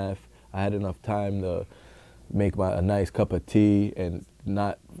and a half. I had enough time to make a nice cup of tea and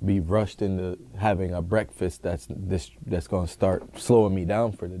not be rushed into having a breakfast that's going to start slowing me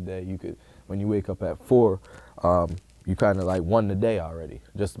down for the day. When you wake up at 4, you kind of like won the day already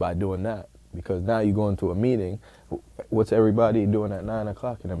just by doing that. Because now you go into a meeting, what's everybody doing at 9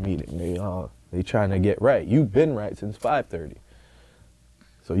 o'clock in a meeting? They trying to get right. You've been right since 5:30.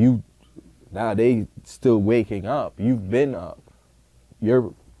 So now they still waking up. You've been up.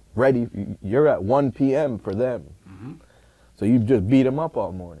 You're ready. You're at 1 p.m. for them. So you just beat them up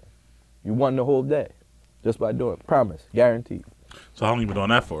all morning. You won the whole day just by doing it. Promise, guaranteed. So how long you been doing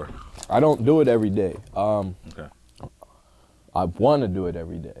that for? I don't do it every day. Okay. I want to do it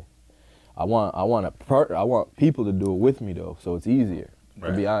every day. I want people to do it with me though, so it's easier.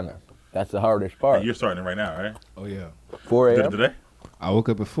 To be honest, that's the hardest part. And you're starting it right now, right? Oh, yeah. 4 Did it a.m. today? I woke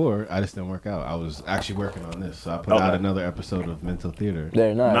up before. I just didn't work out. I was actually working on this. So I put out another episode of Mental Theater.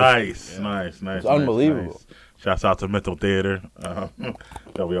 Very nice. Nice. It's unbelievable. Nice. Shouts out to Mental Theater.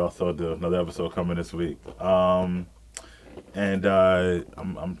 That we also do another episode coming this week. I'm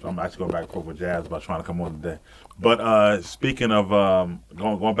actually going back and forth with Jazz about trying to come on today. But speaking of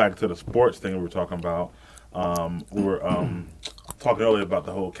going back to the sports thing we were talking about, we were talking earlier about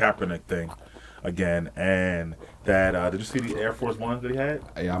the whole Kaepernick thing again, and that did you see the Air Force Ones that he had?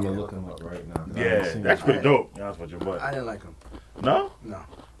 Yeah, I'm going to look them up right now. Yeah, that's pretty dope. To be honest with you, but I didn't like them. no, No.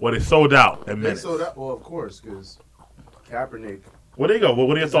 well, they sold out in They minutes. sold out. Well, of course, because Kaepernick. Well, there you go. Well,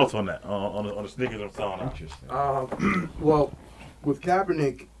 what are your thoughts on that? On the sneakers I'm selling out? Interesting. Well, with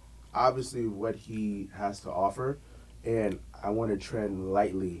Kaepernick, obviously what he has to offer, and I want to tread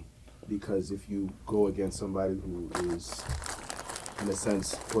lightly because if you go against somebody who is, in a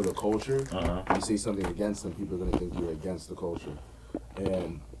sense, for the culture, you say something against them, people are going to think you're against the culture.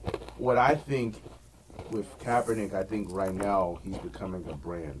 And what I think with Kaepernick, I think right now he's becoming a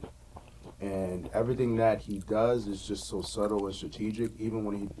brand. And everything that he does is just so subtle and strategic. Even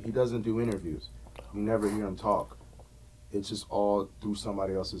when he doesn't do interviews, you never hear him talk. It's just all through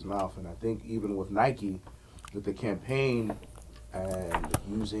somebody else's mouth. And I think even with Nike, with the campaign and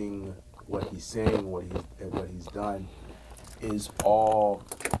using what he's saying, what he's done, is all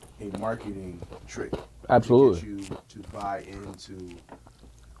a marketing trick. Absolutely. To get you to buy into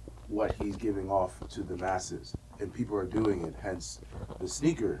what he's giving off to the masses. And people are doing it, hence the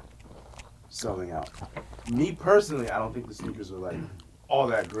sneaker selling out. Me personally, I don't think the sneakers are like all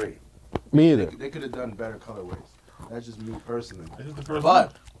that great. Me either. They could have done better colorways. That's just me personally. This is the first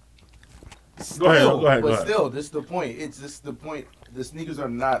But Go ahead. still, this is the point. It's just the point. The sneakers are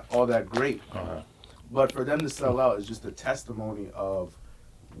not all that great. But for them to sell out is just a testimony of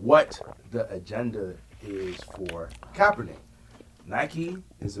what the agenda is for Kaepernick. Nike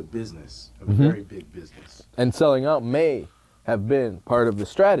is a business, a very big business. And selling out may have been part of the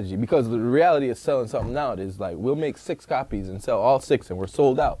strategy, because the reality of selling something out is like, we'll make 6 copies and sell all 6 and we're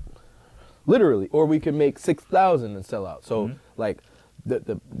sold out. Literally. Or we can make 6,000 and sell out. So like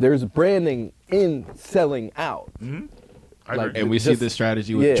there's branding in selling out. Like, and we see this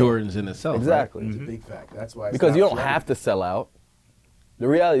strategy with Jordans in itself. Exactly. It's a big fact. That's why. Because you don't have to sell out. The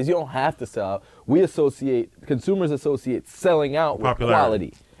reality is you don't have to sell out. Consumers associate selling out with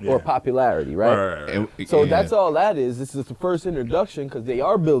quality or popularity, right? So that's all that is. This is the first introduction, because they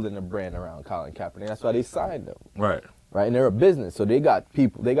are building a brand around Colin Kaepernick. That's why they signed him. Right. And they're a business, so they got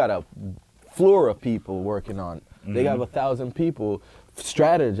people. They got a floor of people working on it. They got 1,000 people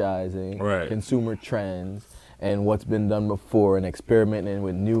strategizing consumer trends and what's been done before and experimenting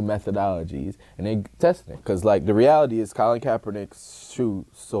with new methodologies, and they testing it. Because like the reality is Colin Kaepernick's shoe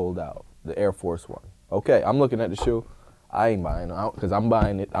sold out, the Air Force One. Okay, I'm looking at the shoe. I ain't buying it because I'm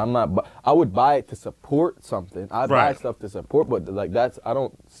buying it. I would buy it to support something. I buy stuff to support, but like I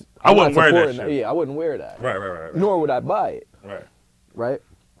wouldn't wear that shoe. Yeah, I wouldn't wear that. Right. Nor would I buy it. Right.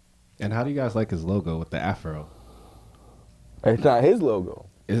 And how do you guys like his logo with the afro? It's not his logo.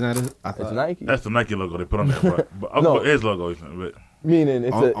 Isn't that his? It's Nike. That's the Nike logo they put on there. But no, his logo. But meaning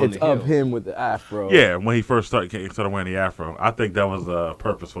it's of him with the afro. Yeah, when he first started wearing the afro, I think that was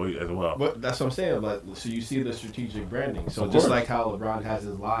purposeful as well. But that's what I'm saying. Like, so you see the strategic branding. So just like how LeBron has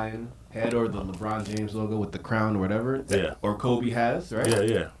his lion head or the LeBron James logo with the crown or whatever, or Kobe has, right?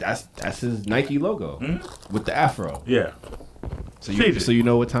 Yeah. That's his Nike logo with the afro. Yeah. So you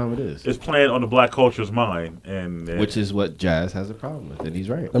know what time it is. It's playing on the black culture's mind, and which is what Jazz has a problem with, and he's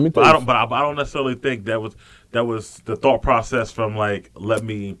right. But I don't necessarily think that was the thought process from like, let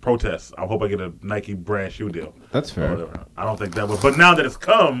me protest. I hope I get a Nike brand shoe deal. That's fair. I don't think that was. But now that it's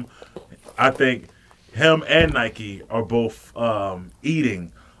come, I think him and Nike are both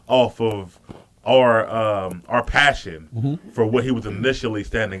eating off of our passion for what he was initially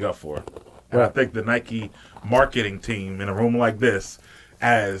standing up for. And I think the Nike marketing team in a room like this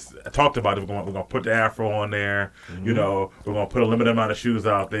has talked about it. We're going to put the afro on there. You know, we're going to put a limited amount of shoes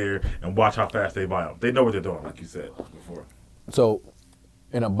out there and watch how fast they buy them. They know what they're doing, like you said before. So,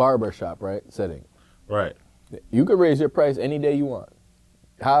 in a barber shop, setting. Right. You can raise your price any day you want.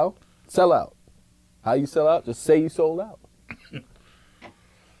 How? Sell out. How you sell out? Just say you sold out.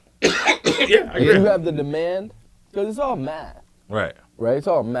 I agree. You have the demand, because it's all math. Right. It's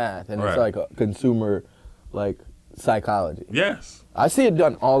all math, and it's like a consumer, like, psychology. Yes. I see it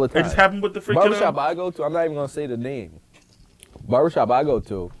done all the time. It just happened with the freaking barbershop I go to. I'm not even gonna say the name. Barbershop I go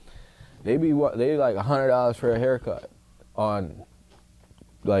to, they like $100 for a haircut on,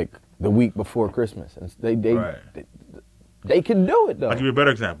 like, the week before Christmas, and they can do it though. I'll give you a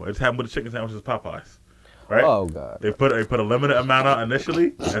better example. It's happened with the chicken sandwiches at Popeyes. Right? Oh God. They put a limited amount out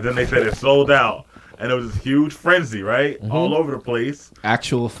initially, and then they said it sold out. And it was this huge frenzy, right? All over the place.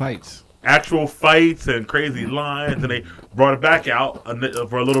 Actual fights and crazy lines. And they brought it back out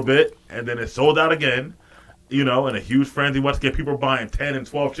for a little bit. And then it sold out again, you know, in a huge frenzy. Once again, people are buying 10 and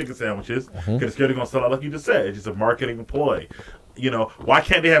 12 chicken sandwiches because they're scared they're going to sell out, like you just said. It's just a marketing ploy. You know, why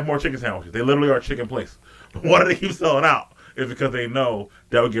can't they have more chicken sandwiches? They literally are a chicken place. But why do they keep selling out? It's because they know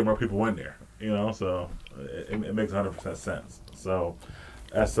that would get more people in there, you know? So it makes 100% sense. So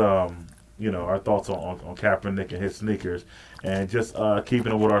that's... you know, our thoughts on Kaepernick and his sneakers. And just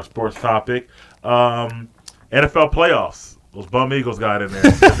keeping it with our sports topic, NFL playoffs. Those bum Eagles got in there.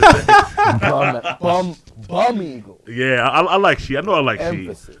 bum Eagles. Yeah, I like She. I know I like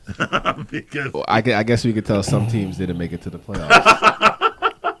Emphasis. She. Because I guess we could tell some teams didn't make it to the playoffs.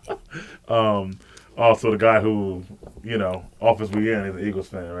 Also, the guy who, you know, office we in is an Eagles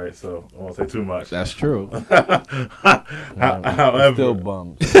fan, right? So I won't say too much. That's true. However, still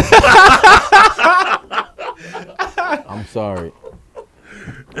bummed. I'm sorry.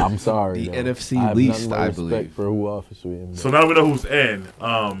 The NFC least, I believe. For who office we in. So now we know who's in.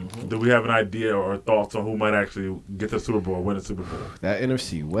 Do we have an idea or thoughts on who might actually get the Super Bowl or win the Super Bowl? That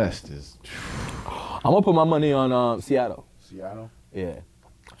NFC West is... I'm going to put my money on Seattle. Seattle? Yeah.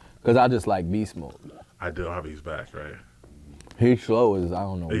 Because I just like beast mode. I do. I'll be back, right? He's slow as, I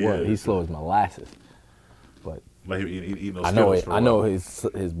don't know what. He's slow as molasses. But like he I know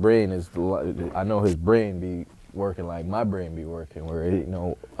his brain is, I know his brain be working like my brain be working, where there ain't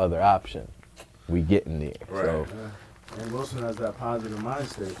no other option. We getting there. Right. So. And Wilson has that positive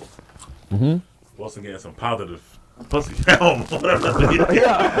mindset. Wilson getting some positive pussy. I'm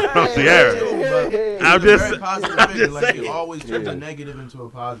just positive. Like he always turns a negative into a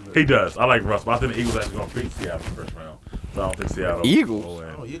positive. He does. I like Russ, but I think the Eagles actually gonna beat Seattle in the first round. So I don't think Seattle.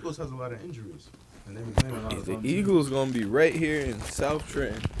 Eagles. Eagles has a lot of injuries. And they be playing a lot of The fun Eagles gonna be right here in South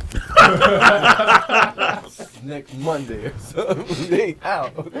Trenton. Next Monday or something. They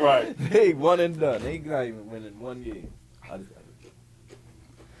out. Right. They one and done. They not even winning one game.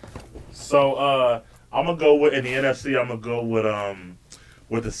 So I'm gonna go with in the NFC. I'm gonna go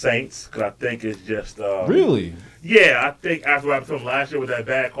with the Saints because I think it's just Really? Yeah, I think after what happened to them last year with that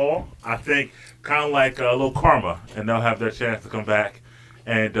bad call, I think kind of like a little karma, and they'll have their chance to come back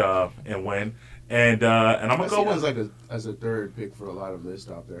and win. And I'm gonna go with as a third pick for a lot of lists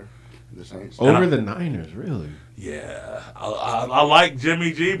out there. The Saints. Over the Niners, really? Yeah, I like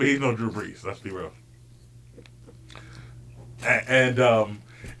Jimmy G, but he's no Drew Brees. Let's be real. And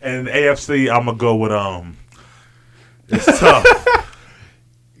the AFC, I'm gonna go with It's tough.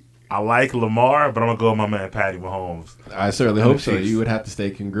 I like Lamar, but I'm gonna go with my man Patty Mahomes. I certainly hope so. Chiefs. You would have to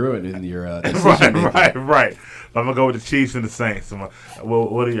stay congruent in your decision making. Right. I'm gonna go with the Chiefs and the Saints.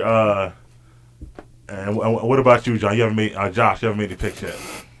 What are your and what about you, John? Josh, you haven't made the pick yet.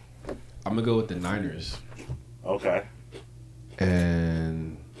 I'm gonna go with the Niners Okay.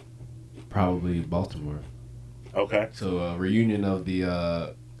 and probably Baltimore. Okay. So a reunion of the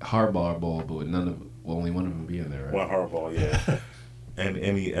Harbaugh Bowl, but with only one of them being there, right? One hardball, yeah. And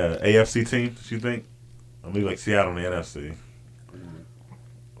any AFC team that you think? Maybe like Seattle in the NFC.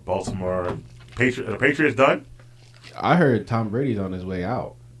 Baltimore. The Patriots done? I heard Tom Brady's on his way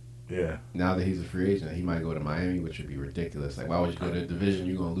out. Yeah. Now that he's a free agent, he might go to Miami, which would be ridiculous. Like, why would you go to a division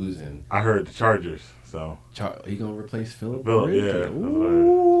you're gonna lose in? I heard the Chargers, so. He gonna replace Philip? Yeah.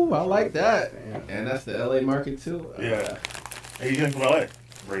 Ooh, I like that. And that's the LA market too. Yeah. Hey, he's getting from LA.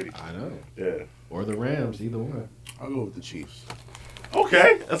 Brady. I know. Yeah. Or the Rams, either one. I'll go with the Chiefs.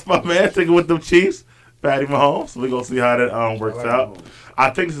 Okay, that's my man. Taking with them Chiefs, Patty Mahomes. So we're gonna see how that works out. Mahomes. I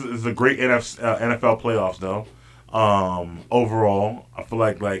think this is a great NFL playoffs though. Overall, I feel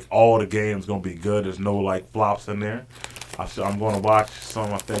like all the games gonna be good. There's no like flops in there. I'm going to watch some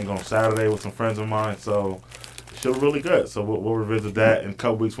of my things on Saturday with some friends of mine, so it should be really good. So we'll revisit that in a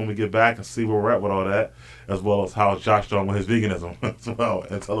couple weeks when we get back and see where we're at with all that, as well as how Josh doing with his veganism as well,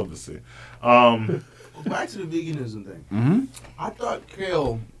 and tell him to see. Back to the veganism thing. Mm-hmm. I thought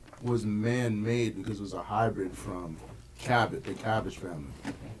kale was man-made because it was a hybrid from the cabbage family.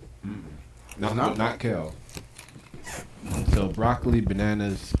 Not kale. So broccoli,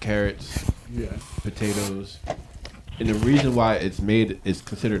 bananas, carrots, Yeah. potatoes. And the reason why it's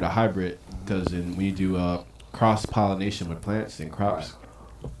considered a hybrid because when you do cross-pollination with plants and crops,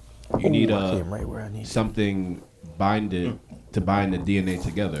 you need something to bind the DNA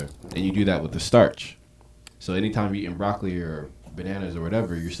together, and you do that with the starch. So anytime you're eating broccoli or bananas or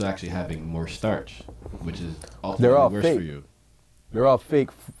whatever, you're still actually having more starch, which is ultimately worse for you. They're all fake.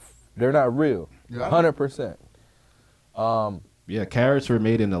 They're not real. 100%. Yeah, carrots were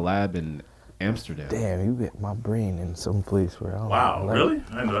made in a lab in Amsterdam. Damn, you get my brain in some place where I don't Wow, like really?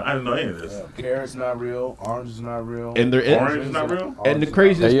 I didn't know any of this. Carrots not real. Orange is not real. And Orange is not real? And the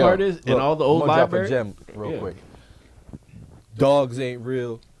craziest part is, in all the old libraries, gem real quick. Dogs ain't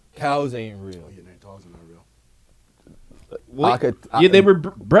real. Cows ain't real. Yeah, dogs are not real. they were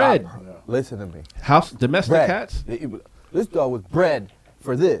bred. Listen to me. Domestic Bred. cats. This dog was bred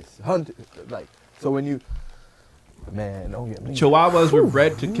for this. Hunted, so when you, man, don't get me. Chihuahuas were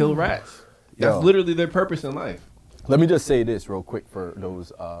bred to kill rats. That's Yo. literally their purpose in life. Let me just say this real quick for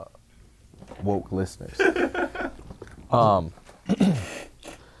those woke listeners. It's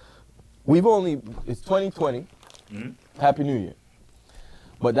 2020. Mm-hmm. Happy New Year.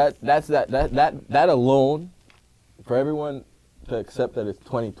 But that alone, for everyone to accept that it's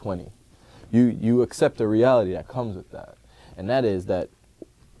 2020, you accept the reality that comes with that. And that is that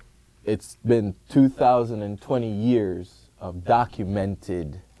it's been 2,020 years of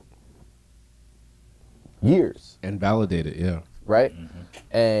documented years. And validated, yeah. Right?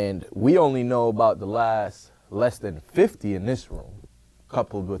 Mm-hmm. And we only know about the last less than 50 in this room,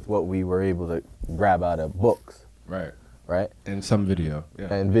 coupled with what we were able to grab out of books. Right. Right? And some video.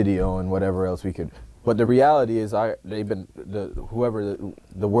 Yeah. And video and whatever else we could. But the reality is the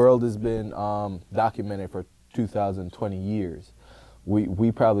world has been documented for 2,020 years.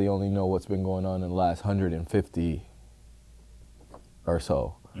 We probably only know what's been going on in the last 150 or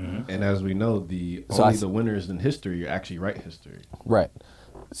so. Mm-hmm. And as we know, the winners in history actually write history. Right.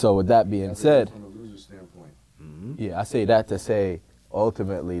 So with that being said, From a loser's standpoint. Mm-hmm. yeah, I say that to say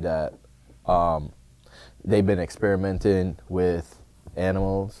ultimately that they've been experimenting with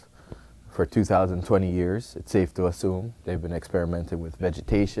animals for 2,020 years. It's safe to assume they've been experimenting with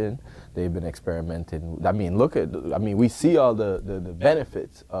vegetation. They've been experimenting. We see all the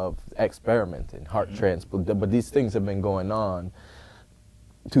benefits of experimenting, heart transplant. But these things have been going on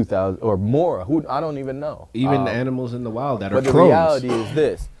 2,000 or more. Who I don't even know. Even the animals in the wild that are But the clones. reality is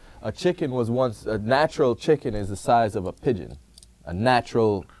this: a chicken was once a natural chicken is the size of a pigeon, a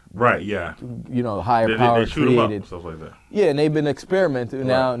natural. Right, yeah. Higher power they shoot 'em up created. and stuff like that. Yeah, and they've been experimenting.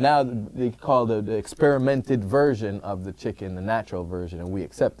 Right. Now they call the experimented version of the chicken the natural version, and we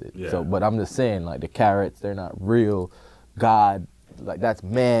accept it. Yeah. So, but I'm just saying, like the carrots, they're not real. God, like that's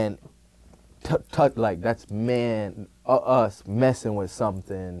man. Like that's man. Us messing with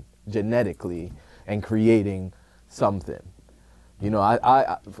something genetically and creating something.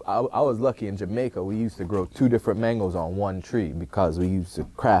 I was lucky in Jamaica. We used to grow 2 different mangoes on one tree because we used to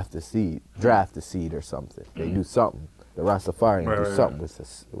draft the seed or something. They do something. The Rastafarians do something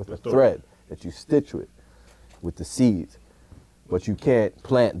with a thread that you stitch with the seeds. But you can't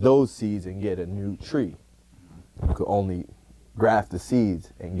plant those seeds and get a new tree. You could only graft the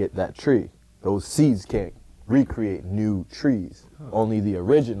seeds and get that tree. Those seeds can't recreate new trees. Only the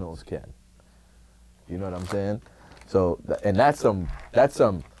originals can. You know what I'm saying? So, and that's some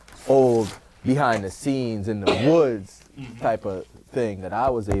old behind the scenes in the woods type of thing that I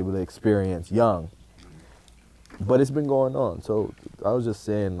was able to experience young. But it's been going on. So I was just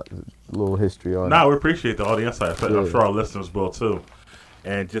saying a little history on No, we appreciate all the insights. I'm sure our listeners will too.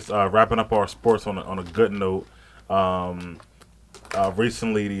 And just wrapping up our sports on a good note.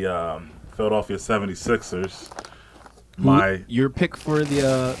 Recently, the Philadelphia 76ers, Your pick for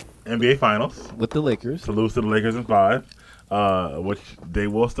the NBA Finals, with the Lakers. to lose to the Lakers in 5, which they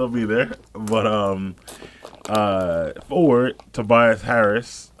will still be there. But forward Tobias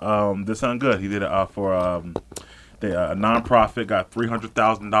Harris did something good. He did it for a nonprofit, got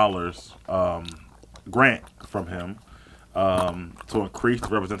 $300,000 grant from him to increase the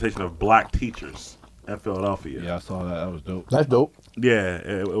representation of black teachers in Philadelphia. Yeah, I saw that. That was dope. That's dope. Yeah,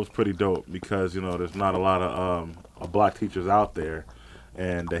 it was pretty dope because there's not a lot of black teachers out there,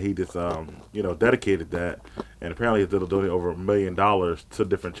 and that he just dedicated that, and apparently he's donated over $1 million to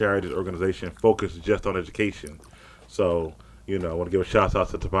different charities, organizations focused just on education. So I want to give a shout out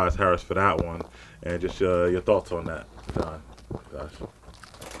to Tobias Harris for that one, and just your thoughts on that, John. Gosh.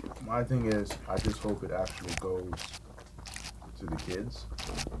 My thing is, I just hope it actually goes to the kids,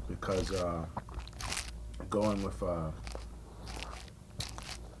 because going with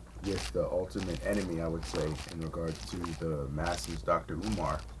the ultimate enemy, I would say, in regards to the masses, Dr.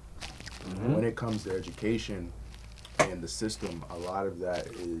 Umar. When it comes to education and the system, a lot of that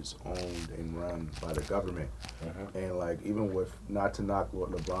is owned and run by the government. And even with, not to knock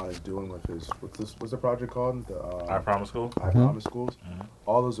what LeBron is doing with his, what's the project called? I Promise School. I Promise schools.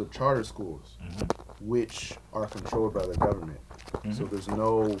 All those are charter schools, which are controlled by the government. So there's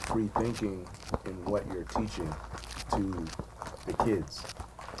no free thinking in what you're teaching to the kids.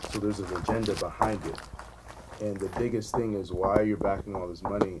 So there's an agenda behind it. And the biggest thing is, why you're backing all this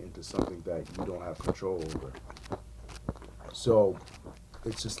money into something that you don't have control over. So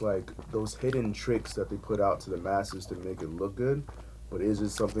it's just like those hidden tricks that they put out to the masses to make it look good. But is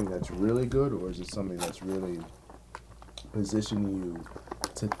it something that's really good, or is it something that's really positioning you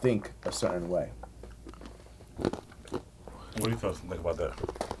to think a certain way? What do you think about that?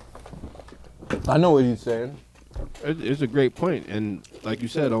 I know what he's saying. It's a great point, and like you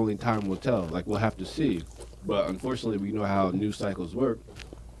said, only time will tell. Like, we'll have to see. But unfortunately, we know how news cycles work.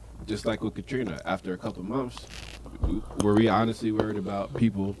 Just like with Katrina, after a couple months, were we honestly worried about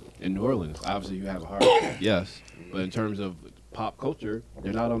people in New Orleans? Obviously, you have a heart, yes. But in terms of pop culture,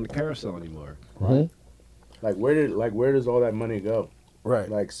 they're not on the carousel anymore. Right. Where does all that money go? Right.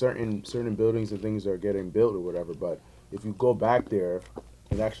 Like certain buildings and things are getting built or whatever, but if you go back there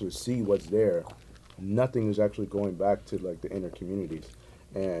and actually see what's there, nothing is actually going back to like the inner communities.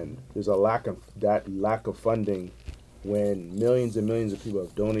 And there's a lack of funding when millions and millions of people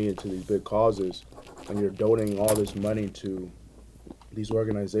have donated to these big causes, and you're donating all this money to these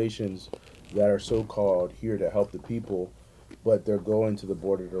organizations that are so-called here to help the people, but they're going to the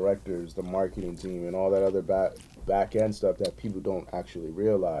board of directors, the marketing team, and all that other back end stuff that people don't actually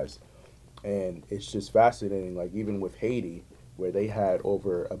realize. And it's just fascinating, like even with Haiti, where they had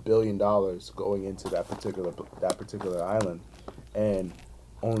over $1 billion going into that particular island, and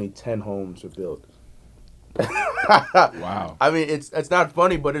only 10 homes were built. Wow. I mean, it's not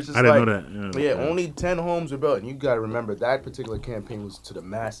funny, but it's just I didn't know that. Yeah, only 10 homes were built, and you got to remember that particular campaign was to the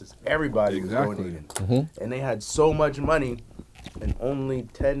masses. Everybody was donating, and they had so much money, and only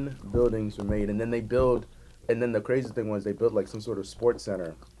 10 buildings were made. And then the crazy thing was they built like some sort of sports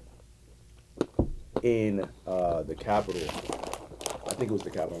center in the capital. I think it was the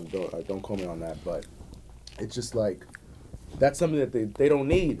capital. Don't quote me on that, but it's just like that's something that they don't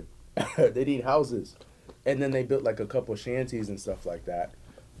need. They need houses. And then they built like a couple shanties and stuff like that.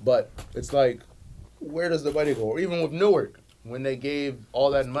 But it's like, where does the money go? Or even with Newark, when they gave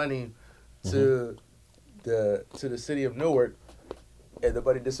all that money to the city of Newark, and the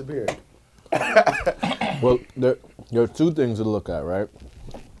money disappeared. Well, there are two things to look at, right?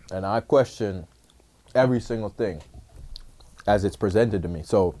 And I question every single thing as it's presented to me.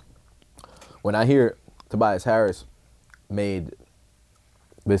 So when I hear Tobias Harris made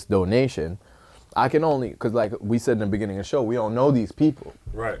this donation, I can only, because like we said in the beginning of the show, we don't know these people.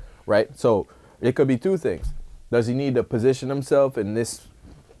 Right. Right? So it could be two things. Does he need to position himself in this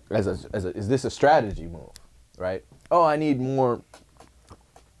is this a strategy move? Right? Oh, I need more.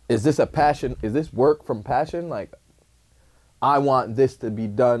 Is this a passion? Is this work from passion? Like, I want this to be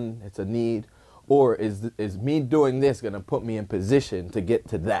done. It's a need. Or is me doing this going to put me in position to get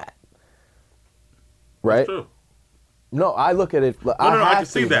to that? Right? That's true. No, I look at it. No, I can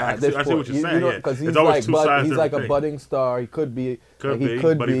see that. I see what you're saying. Because he's always two sides. He's like a budding star. He could be. But he's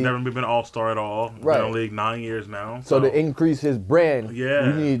never been an all-star at all. Right. Been in the league 9 years now. So to increase his brand,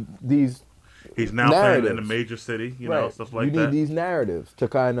 you need these. He's now narratives. playing in a major city, you know, stuff like that. You need these narratives to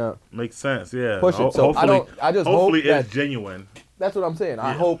kind of makes sense. Yeah, push it. So hopefully it's genuine. That's what I'm saying. Yeah.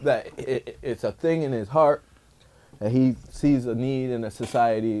 I hope that it's a thing in his heart. And he sees a need in a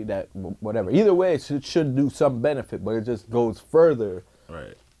society that whatever. Either way, it should do some benefit, but it just goes further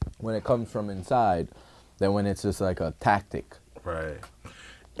when it comes from inside than when it's just like a tactic. Right.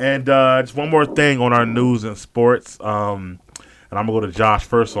 And just one more thing on our news and sports. And I'm going to go to Josh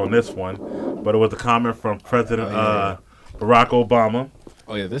first on this one. But it was a comment from President Barack Obama.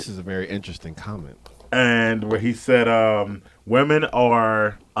 Oh, yeah, this is a very interesting comment. And where he said women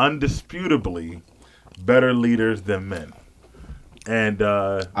are undisputably better leaders than men. And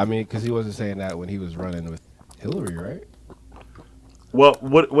I mean, because he wasn't saying that when he was running with Hillary, right? Well,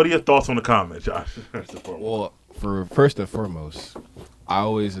 what are your thoughts on the comment, Josh? Well, first and foremost, I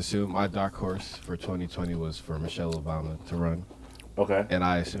always assumed my dark horse for 2020 was for Michelle Obama to run. Okay. And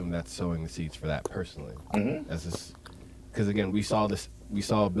I assume that's sowing the seeds for that personally. Mm-hmm. Because again, we saw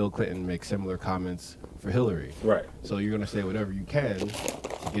Bill Clinton make similar comments for Hillary. Right. So you're going to say whatever you can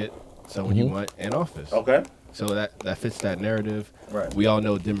to get someone you want in office. Okay. So that fits that narrative. Right. We all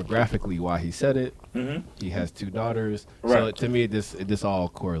know demographically why he said it. Mm-hmm. He has 2 daughters. Right. So to me, this all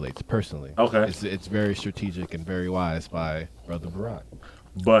correlates personally. Okay. It's very strategic and very wise by Brother Barack.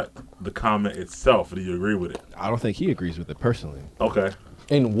 But the comment itself, do you agree with it? I don't think he agrees with it personally. Okay.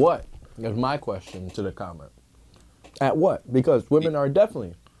 In what? Is my question to the comment. At what? Because women are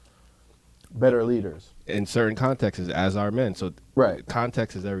definitely better leaders. In certain contexts, as are men. So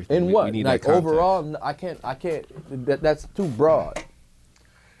context is everything. In what? We need like that context. overall, I can't. That's too broad.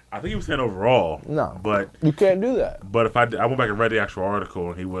 I think he was saying overall. No. But you can't do that. But if I went back and read the actual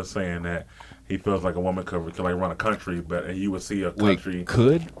article, and he was saying that he feels like a woman could like run a country, but you would see a country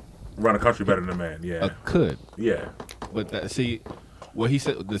could run a country better than a man. Yeah. Could. Yeah. But what he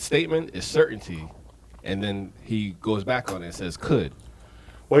said, the statement is certainty, and then he goes back on it and says could.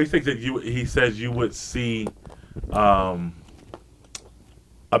 Well, he thinks that he says you would see a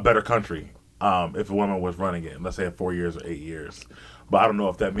better country if a woman was running it, let's say in 4 years or 8 years. But I don't know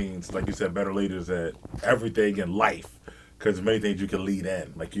if that means, like you said, better leaders at everything in life, because there's many things you can lead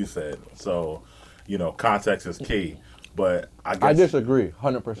in, like you said. So, context is key. But I disagree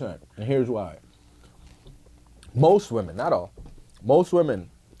 100%. And here's why. Most women, not all, most women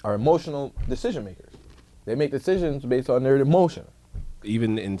are emotional decision makers. They make decisions based on their emotion.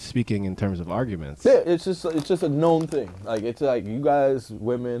 Even in speaking in terms of arguments. Yeah, it's just a known thing. Like, it's like, you guys,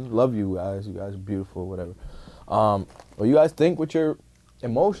 women, love you guys are beautiful, whatever. But you guys think with your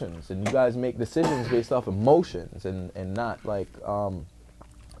emotions, and you guys make decisions based off emotions and not like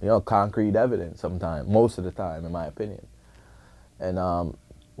concrete evidence sometimes, most of the time, in my opinion. And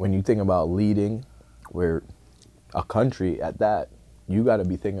when you think about leading where a country at that, you got to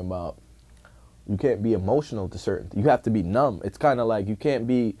be thinking about, you can't be emotional to certain things. You have to be numb. It's kind of like you can't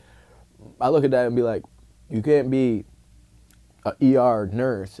be, I look at that and be like, you can't be a ER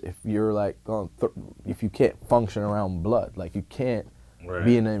nurse if you're like, if you can't function around blood. Like, you can't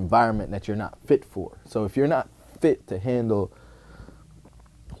be in an environment that you're not fit for. So if you're not fit to handle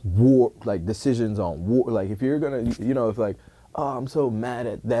war, like decisions on war, like if you're going to, if like, oh, I'm so mad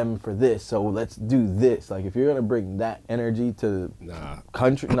at them for this, so let's do this. Like, if you're going to bring that energy to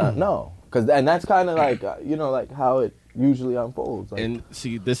country, no. And that's kind of like, like how it usually unfolds. Like, and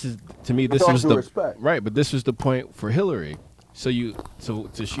see, this is, to me, this is the respect. Right, but this was the point for Hillary. So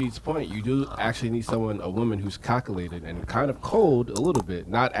to Sheet's point, you do actually need a woman who's calculated and kind of cold a little bit,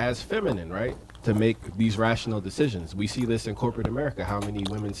 not as feminine, right, to make these rational decisions. We see this in corporate America. How many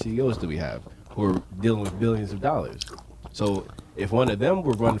women CEOs do we have who are dealing with billions of dollars? So If one of them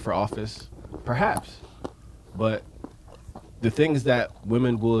were running for office, perhaps. But the things that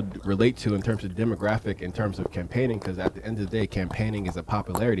women would relate to in terms of demographic, in terms of campaigning, because at the end of the day, campaigning is a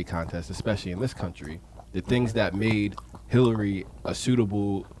popularity contest, especially in this country. The things that made Hillary a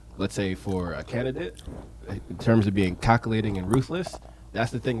suitable, let's say, for a candidate, in terms of being calculating and ruthless,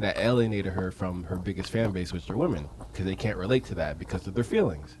 that's the thing that alienated her from her biggest fan base, which are women, because they can't relate to that because of their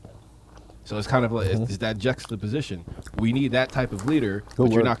feelings. So it's kind of like, it's that juxtaposition. We need that type of leader,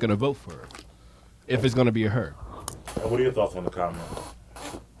 but you're not going to vote for her if it's going to be a her. What are your thoughts on the comment?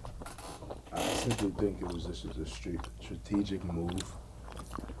 I simply think it was just a strategic move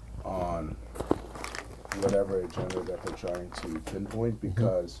on whatever agenda that they're trying to pinpoint,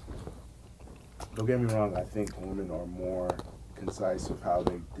 because don't get me wrong, I think women are more concise of how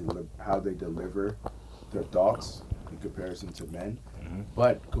they deliver their thoughts in comparison to men.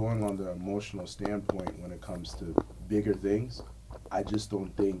 But going on the emotional standpoint when it comes to bigger things, I just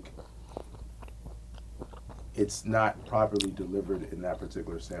don't think it's not properly delivered in that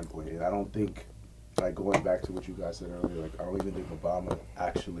particular standpoint. And I don't think, like going back to what you guys said earlier, like I don't even think Obama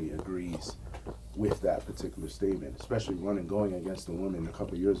actually agrees with that particular statement, especially going against a woman a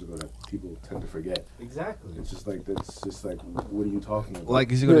couple of years ago that people tend to forget. Exactly. It's just like, that's just like, what are you talking about?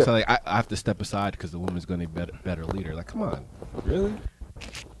 Like, is he going to say, like, I have to step aside because the woman's going to be a better leader? Like, come on. Really?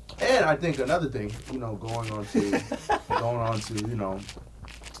 And I think another thing, going on to,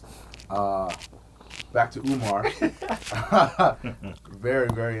 back to Umar. Very,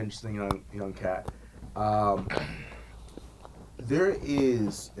 very interesting young cat. There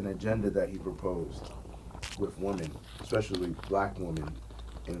is an agenda that he proposed with women, especially black women,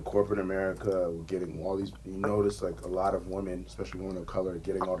 in corporate America. We're getting all these, you notice like a lot of women, especially women of color,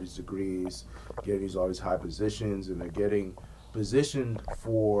 getting all these degrees, getting all these high positions, and they're getting positioned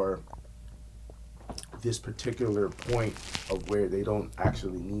for this particular point of where they don't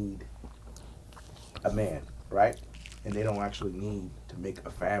actually need a man, right? And they don't actually need to make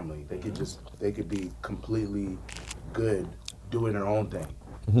a family. They could be completely good doing their own thing.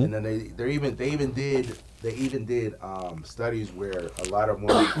 And then they even did studies where a lot of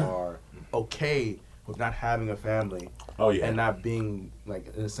women are okay with not having a family. And not being,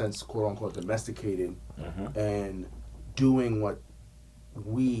 like, in a sense, quote unquote, domesticated, and doing what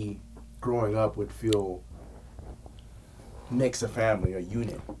we growing up would feel makes a family, a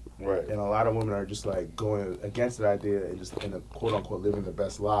unit. Right. And a lot of women are just like going against that idea and just in a quote unquote living their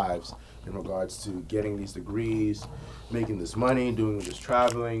best lives in regards to getting these degrees, making this money, doing this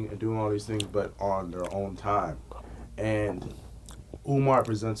traveling, and doing all these things, but on their own time. And Umar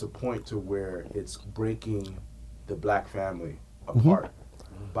presents a point to where it's breaking the black family apart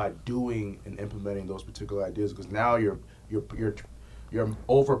by doing and implementing those particular ideas, because now you're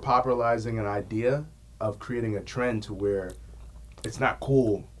over popularizing an idea of creating a trend to where it's not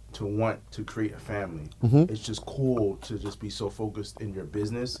cool to want to create a family. It's just cool to just be so focused in your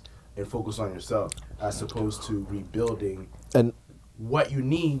business and focus on yourself, as opposed to rebuilding And what you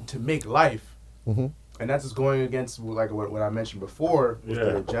need to make life. And that's just going against like what I mentioned before with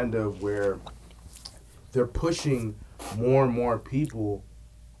the agenda of where they're pushing more and more people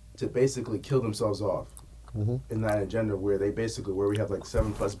to basically kill themselves off. In that agenda where we have like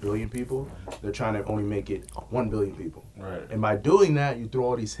 7+ billion people, they're trying to only make it 1 billion people. Right. And by doing that, you throw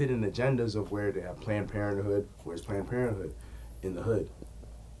all these hidden agendas of where they have Planned Parenthood. Where's Planned Parenthood? In the hood.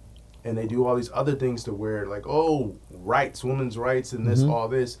 And they do all these other things to where, like, oh, rights, women's rights, and this, all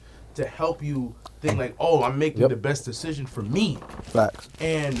this, to help you think like, oh, I'm making the best decision for me. facts.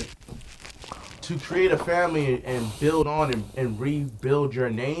 And to create a family and build on and rebuild your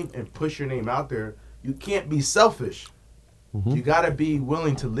name and push your name out there, you can't be selfish. You got to be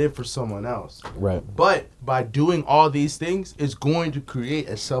willing to live for someone else. Right. But by doing all these things, it's going to create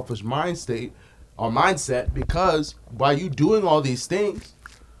a selfish mind state or mindset, because by you doing all these things,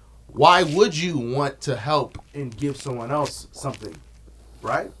 why would you want to help and give someone else something,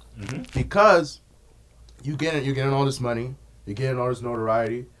 right? Because you're getting all this money, you're getting all this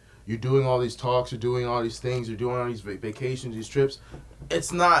notoriety, you're doing all these talks, you're doing all these things, you're doing all these vacations, these trips.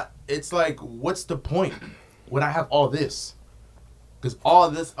 It's like, what's the point when I have all this? Because all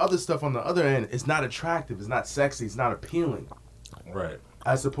this other stuff on the other end is not attractive, it's not sexy, it's not appealing. Right.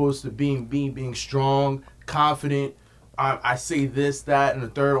 As opposed to being strong, confident. I say this, that, and the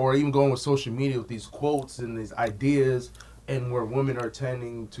third, or even going with social media with these quotes and these ideas, and where women are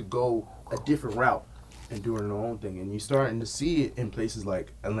tending to go a different route and doing their own thing. And you're starting to see it in places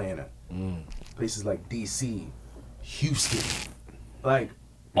like Atlanta, places like DC, Houston. Like,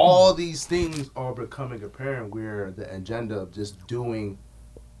 all these things are becoming apparent where the agenda of just doing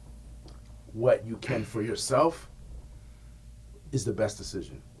what you can for yourself is the best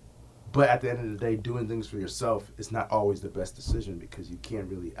decision. But at the end of the day, doing things for yourself is not always the best decision because you can't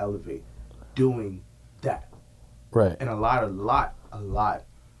really elevate doing that. Right. And a lot. I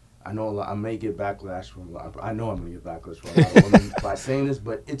know a lot. I may get backlash from a lot. I know I'm gonna get backlash from a lot of women by saying this,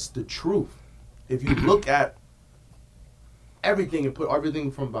 but it's the truth. If you look at everything and put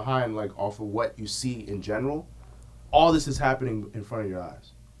everything from behind, like off of what you see in general, all this is happening in front of your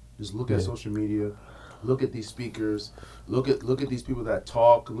eyes. Just look at social media, look at these speakers, look at these people that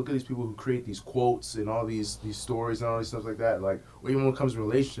talk, look at these people who create these quotes and all these stories and all these stuff like that. Like, or even when it comes to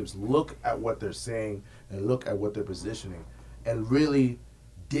relationships, look at what they're saying and look at what they're positioning, and really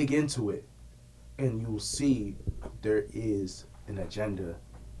dig into it, and you will see there is an agenda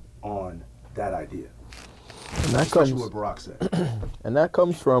on that idea. And that Especially comes, what Barack said. and that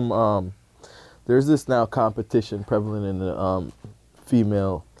comes from there's this now competition prevalent in the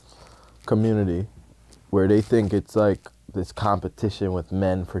female community where they think it's like this competition with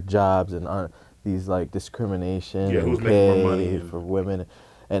men for jobs and these like discrimination who's and making more pay money for women.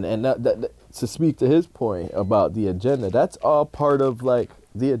 And that, to speak to his point about the agenda, that's all part of like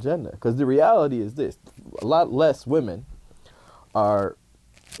the agenda. Because the reality is this: a lot less women are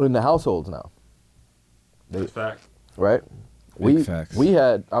in the households now. That's fact. Right? Big facts. We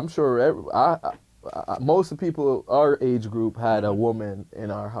had, I'm sure, most of the people our age group had a woman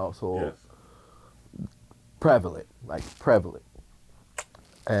in our household. Yes. Prevalent.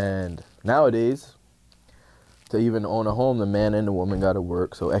 And nowadays, to even own a home, the man and the woman got to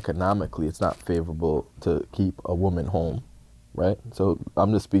work. So economically, it's not favorable to keep a woman home, right? So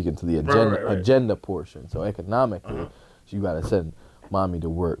I'm just speaking to the agenda portion. So economically, you got to send mommy to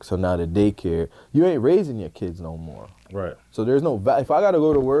work. So now the daycare, you ain't raising your kids no more. Right. So there's no if I got to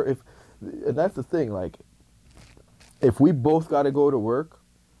go to work, and that's the thing, like, if we both got to go to work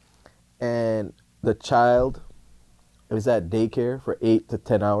and the child is at daycare for 8 to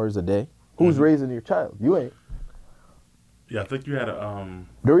 10 hours a day, who's raising your child? You ain't. Yeah, I think you had a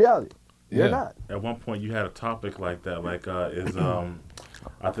The reality. You're Yeah. not. at one point you had a topic like that, like I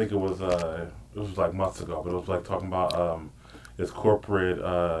think it was like months ago, but it was like talking about it's corporate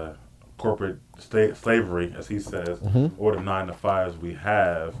slavery, as he says, or the 9 to 5s we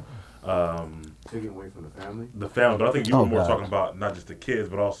have. Taking away from the family. But I think you were more God. talking about not just the kids,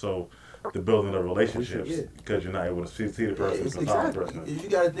 but also the building of relationships, because you're not able to see the person, the person. You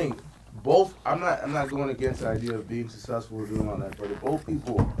got to think. Both. I'm not going against the idea of being successful or doing all that, but if both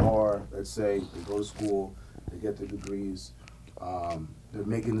people are, let's say, they go to school, they get their degrees, they're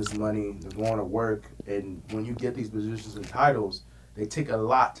making this money, they're going to work, and when you get these positions and titles, they take a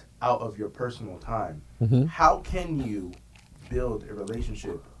lot out of your personal time. How can you build a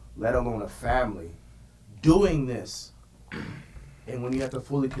relationship, let alone a family, doing this, and when you have to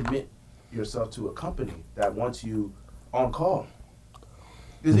fully commit yourself to a company that wants you on call?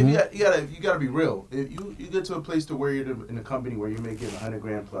 Because if you gotta be real. If you get to a place to where you're in a company where you're making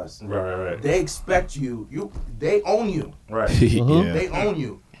 $100,000 plus, Right. they expect they own you. Right. Yeah. They own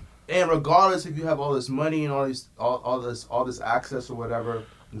you, and regardless if you have all this money and all this access or whatever,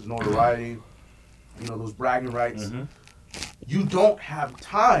 there's notoriety, those bragging rights, you don't have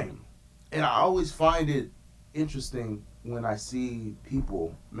time. And I always find it interesting when I see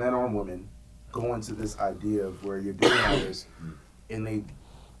people, men or women, go into this idea of where you're doing all this, and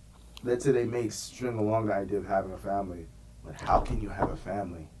let's say they may string along the idea of having a family, but how can you have a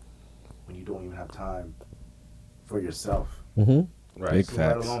family when you don't even have time for yourself? Right. Big So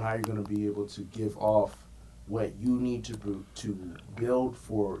let facts. alone how you're going to be able to give off what you need to build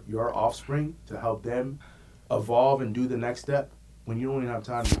for your offspring to help them evolve and do the next step when you don't even have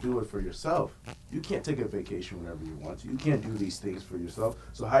time to do it for yourself. You can't take a vacation whenever you want to. You can't do these things for yourself.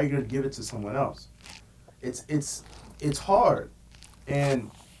 So how are you going to give it to someone else? It's hard. And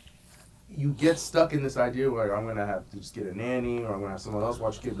you get stuck in this idea where I'm going to have to just get a nanny or I'm going to have someone else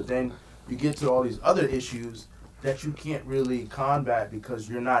watch your kid. But then you get to all these other issues that you can't really combat because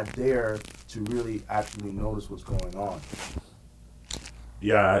you're not there to really actually notice what's going on.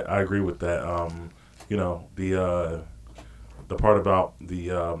 Yeah, I agree with that. The part about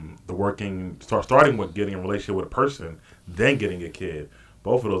the working, starting with getting a relationship with a person, then getting a kid.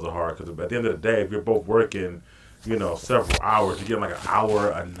 Both of those are hard because at the end of the day, if you're both working, several hours, you're getting like an hour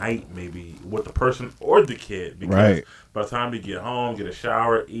a night maybe with the person or the kid. Because Right. by the time you get home, get a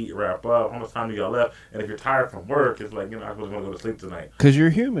shower, eat, wrap up, how much time you got left? And if you're tired from work, it's like, I was going to go to sleep tonight. Because you're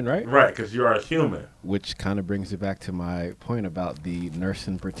human, right? Right, because you are a human. Which kind of brings it back to my point about the nurse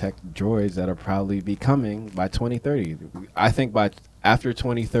and protect droids that are probably be coming by 2030. I think by after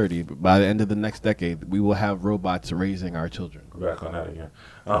 2030, by the end of the next decade, we will have robots raising our children. Back on that again.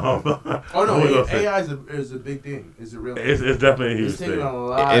 Oh no, AI is a big thing. It's a real. It's definitely a huge It's taking thing. a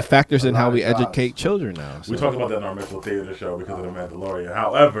lot. It factors in a how lot we of jobs. educate children now. We so. talked about that in our mental theater show because of the Mandalorian.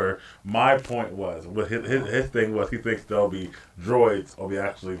 However, my point was, what his thing was, he thinks there'll be droids or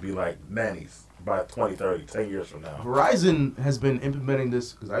actually be like nannies by 2030, 10 years from now. Verizon has been implementing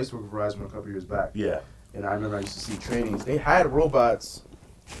this because I used to work for Verizon a couple years back. Yeah. And I remember I used to see trainings. They had robots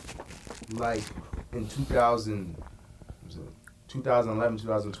like in 2011,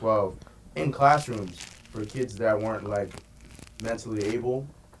 2012 in classrooms for kids that weren't like mentally able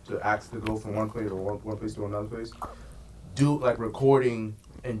to go from one place or one place to another place. Do like recording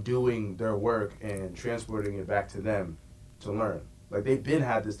and doing their work and transporting it back to them to learn. Like they've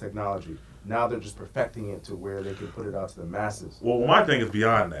had this technology. Now they're just perfecting it to where they can put it out to the masses. Well, my thing is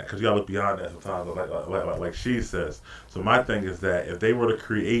beyond that, because you gotta look beyond that sometimes, like she says. So my thing is that if they were to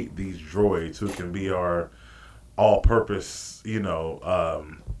create these droids who can be our all-purpose,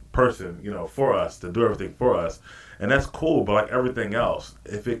 person, for us to do everything for us, and that's cool. But like everything else,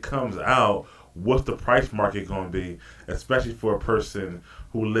 if it comes out, what's the price market going to be, especially for a person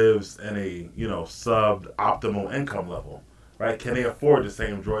who lives in a sub-optimal income level? Right? Can they afford the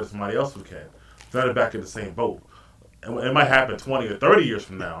same droid as somebody else who can? So they're back in the same boat. And it might happen 20 or 30 years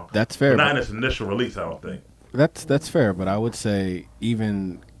from now. That's fair. But not in its initial release, I don't think. That's fair, but I would say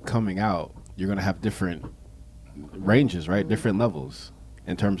even coming out, you're going to have different ranges, right? Different levels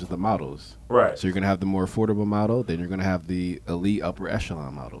in terms of the models. Right. So you're going to have the more affordable model, then you're going to have the elite upper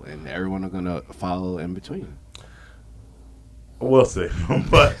echelon model, and everyone are going to follow in between. We'll see.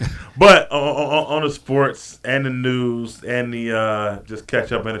 but on the sports and the news and the just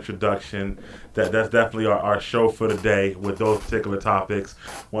catch up and introduction, that's definitely our show for the day with those particular topics.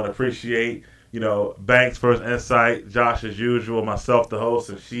 Want to appreciate Banks for his insight, Josh as usual, myself the host,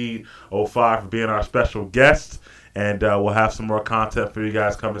 and She05 for being our special guest, and we'll have some more content for you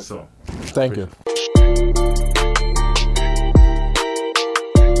guys coming soon. Thank you.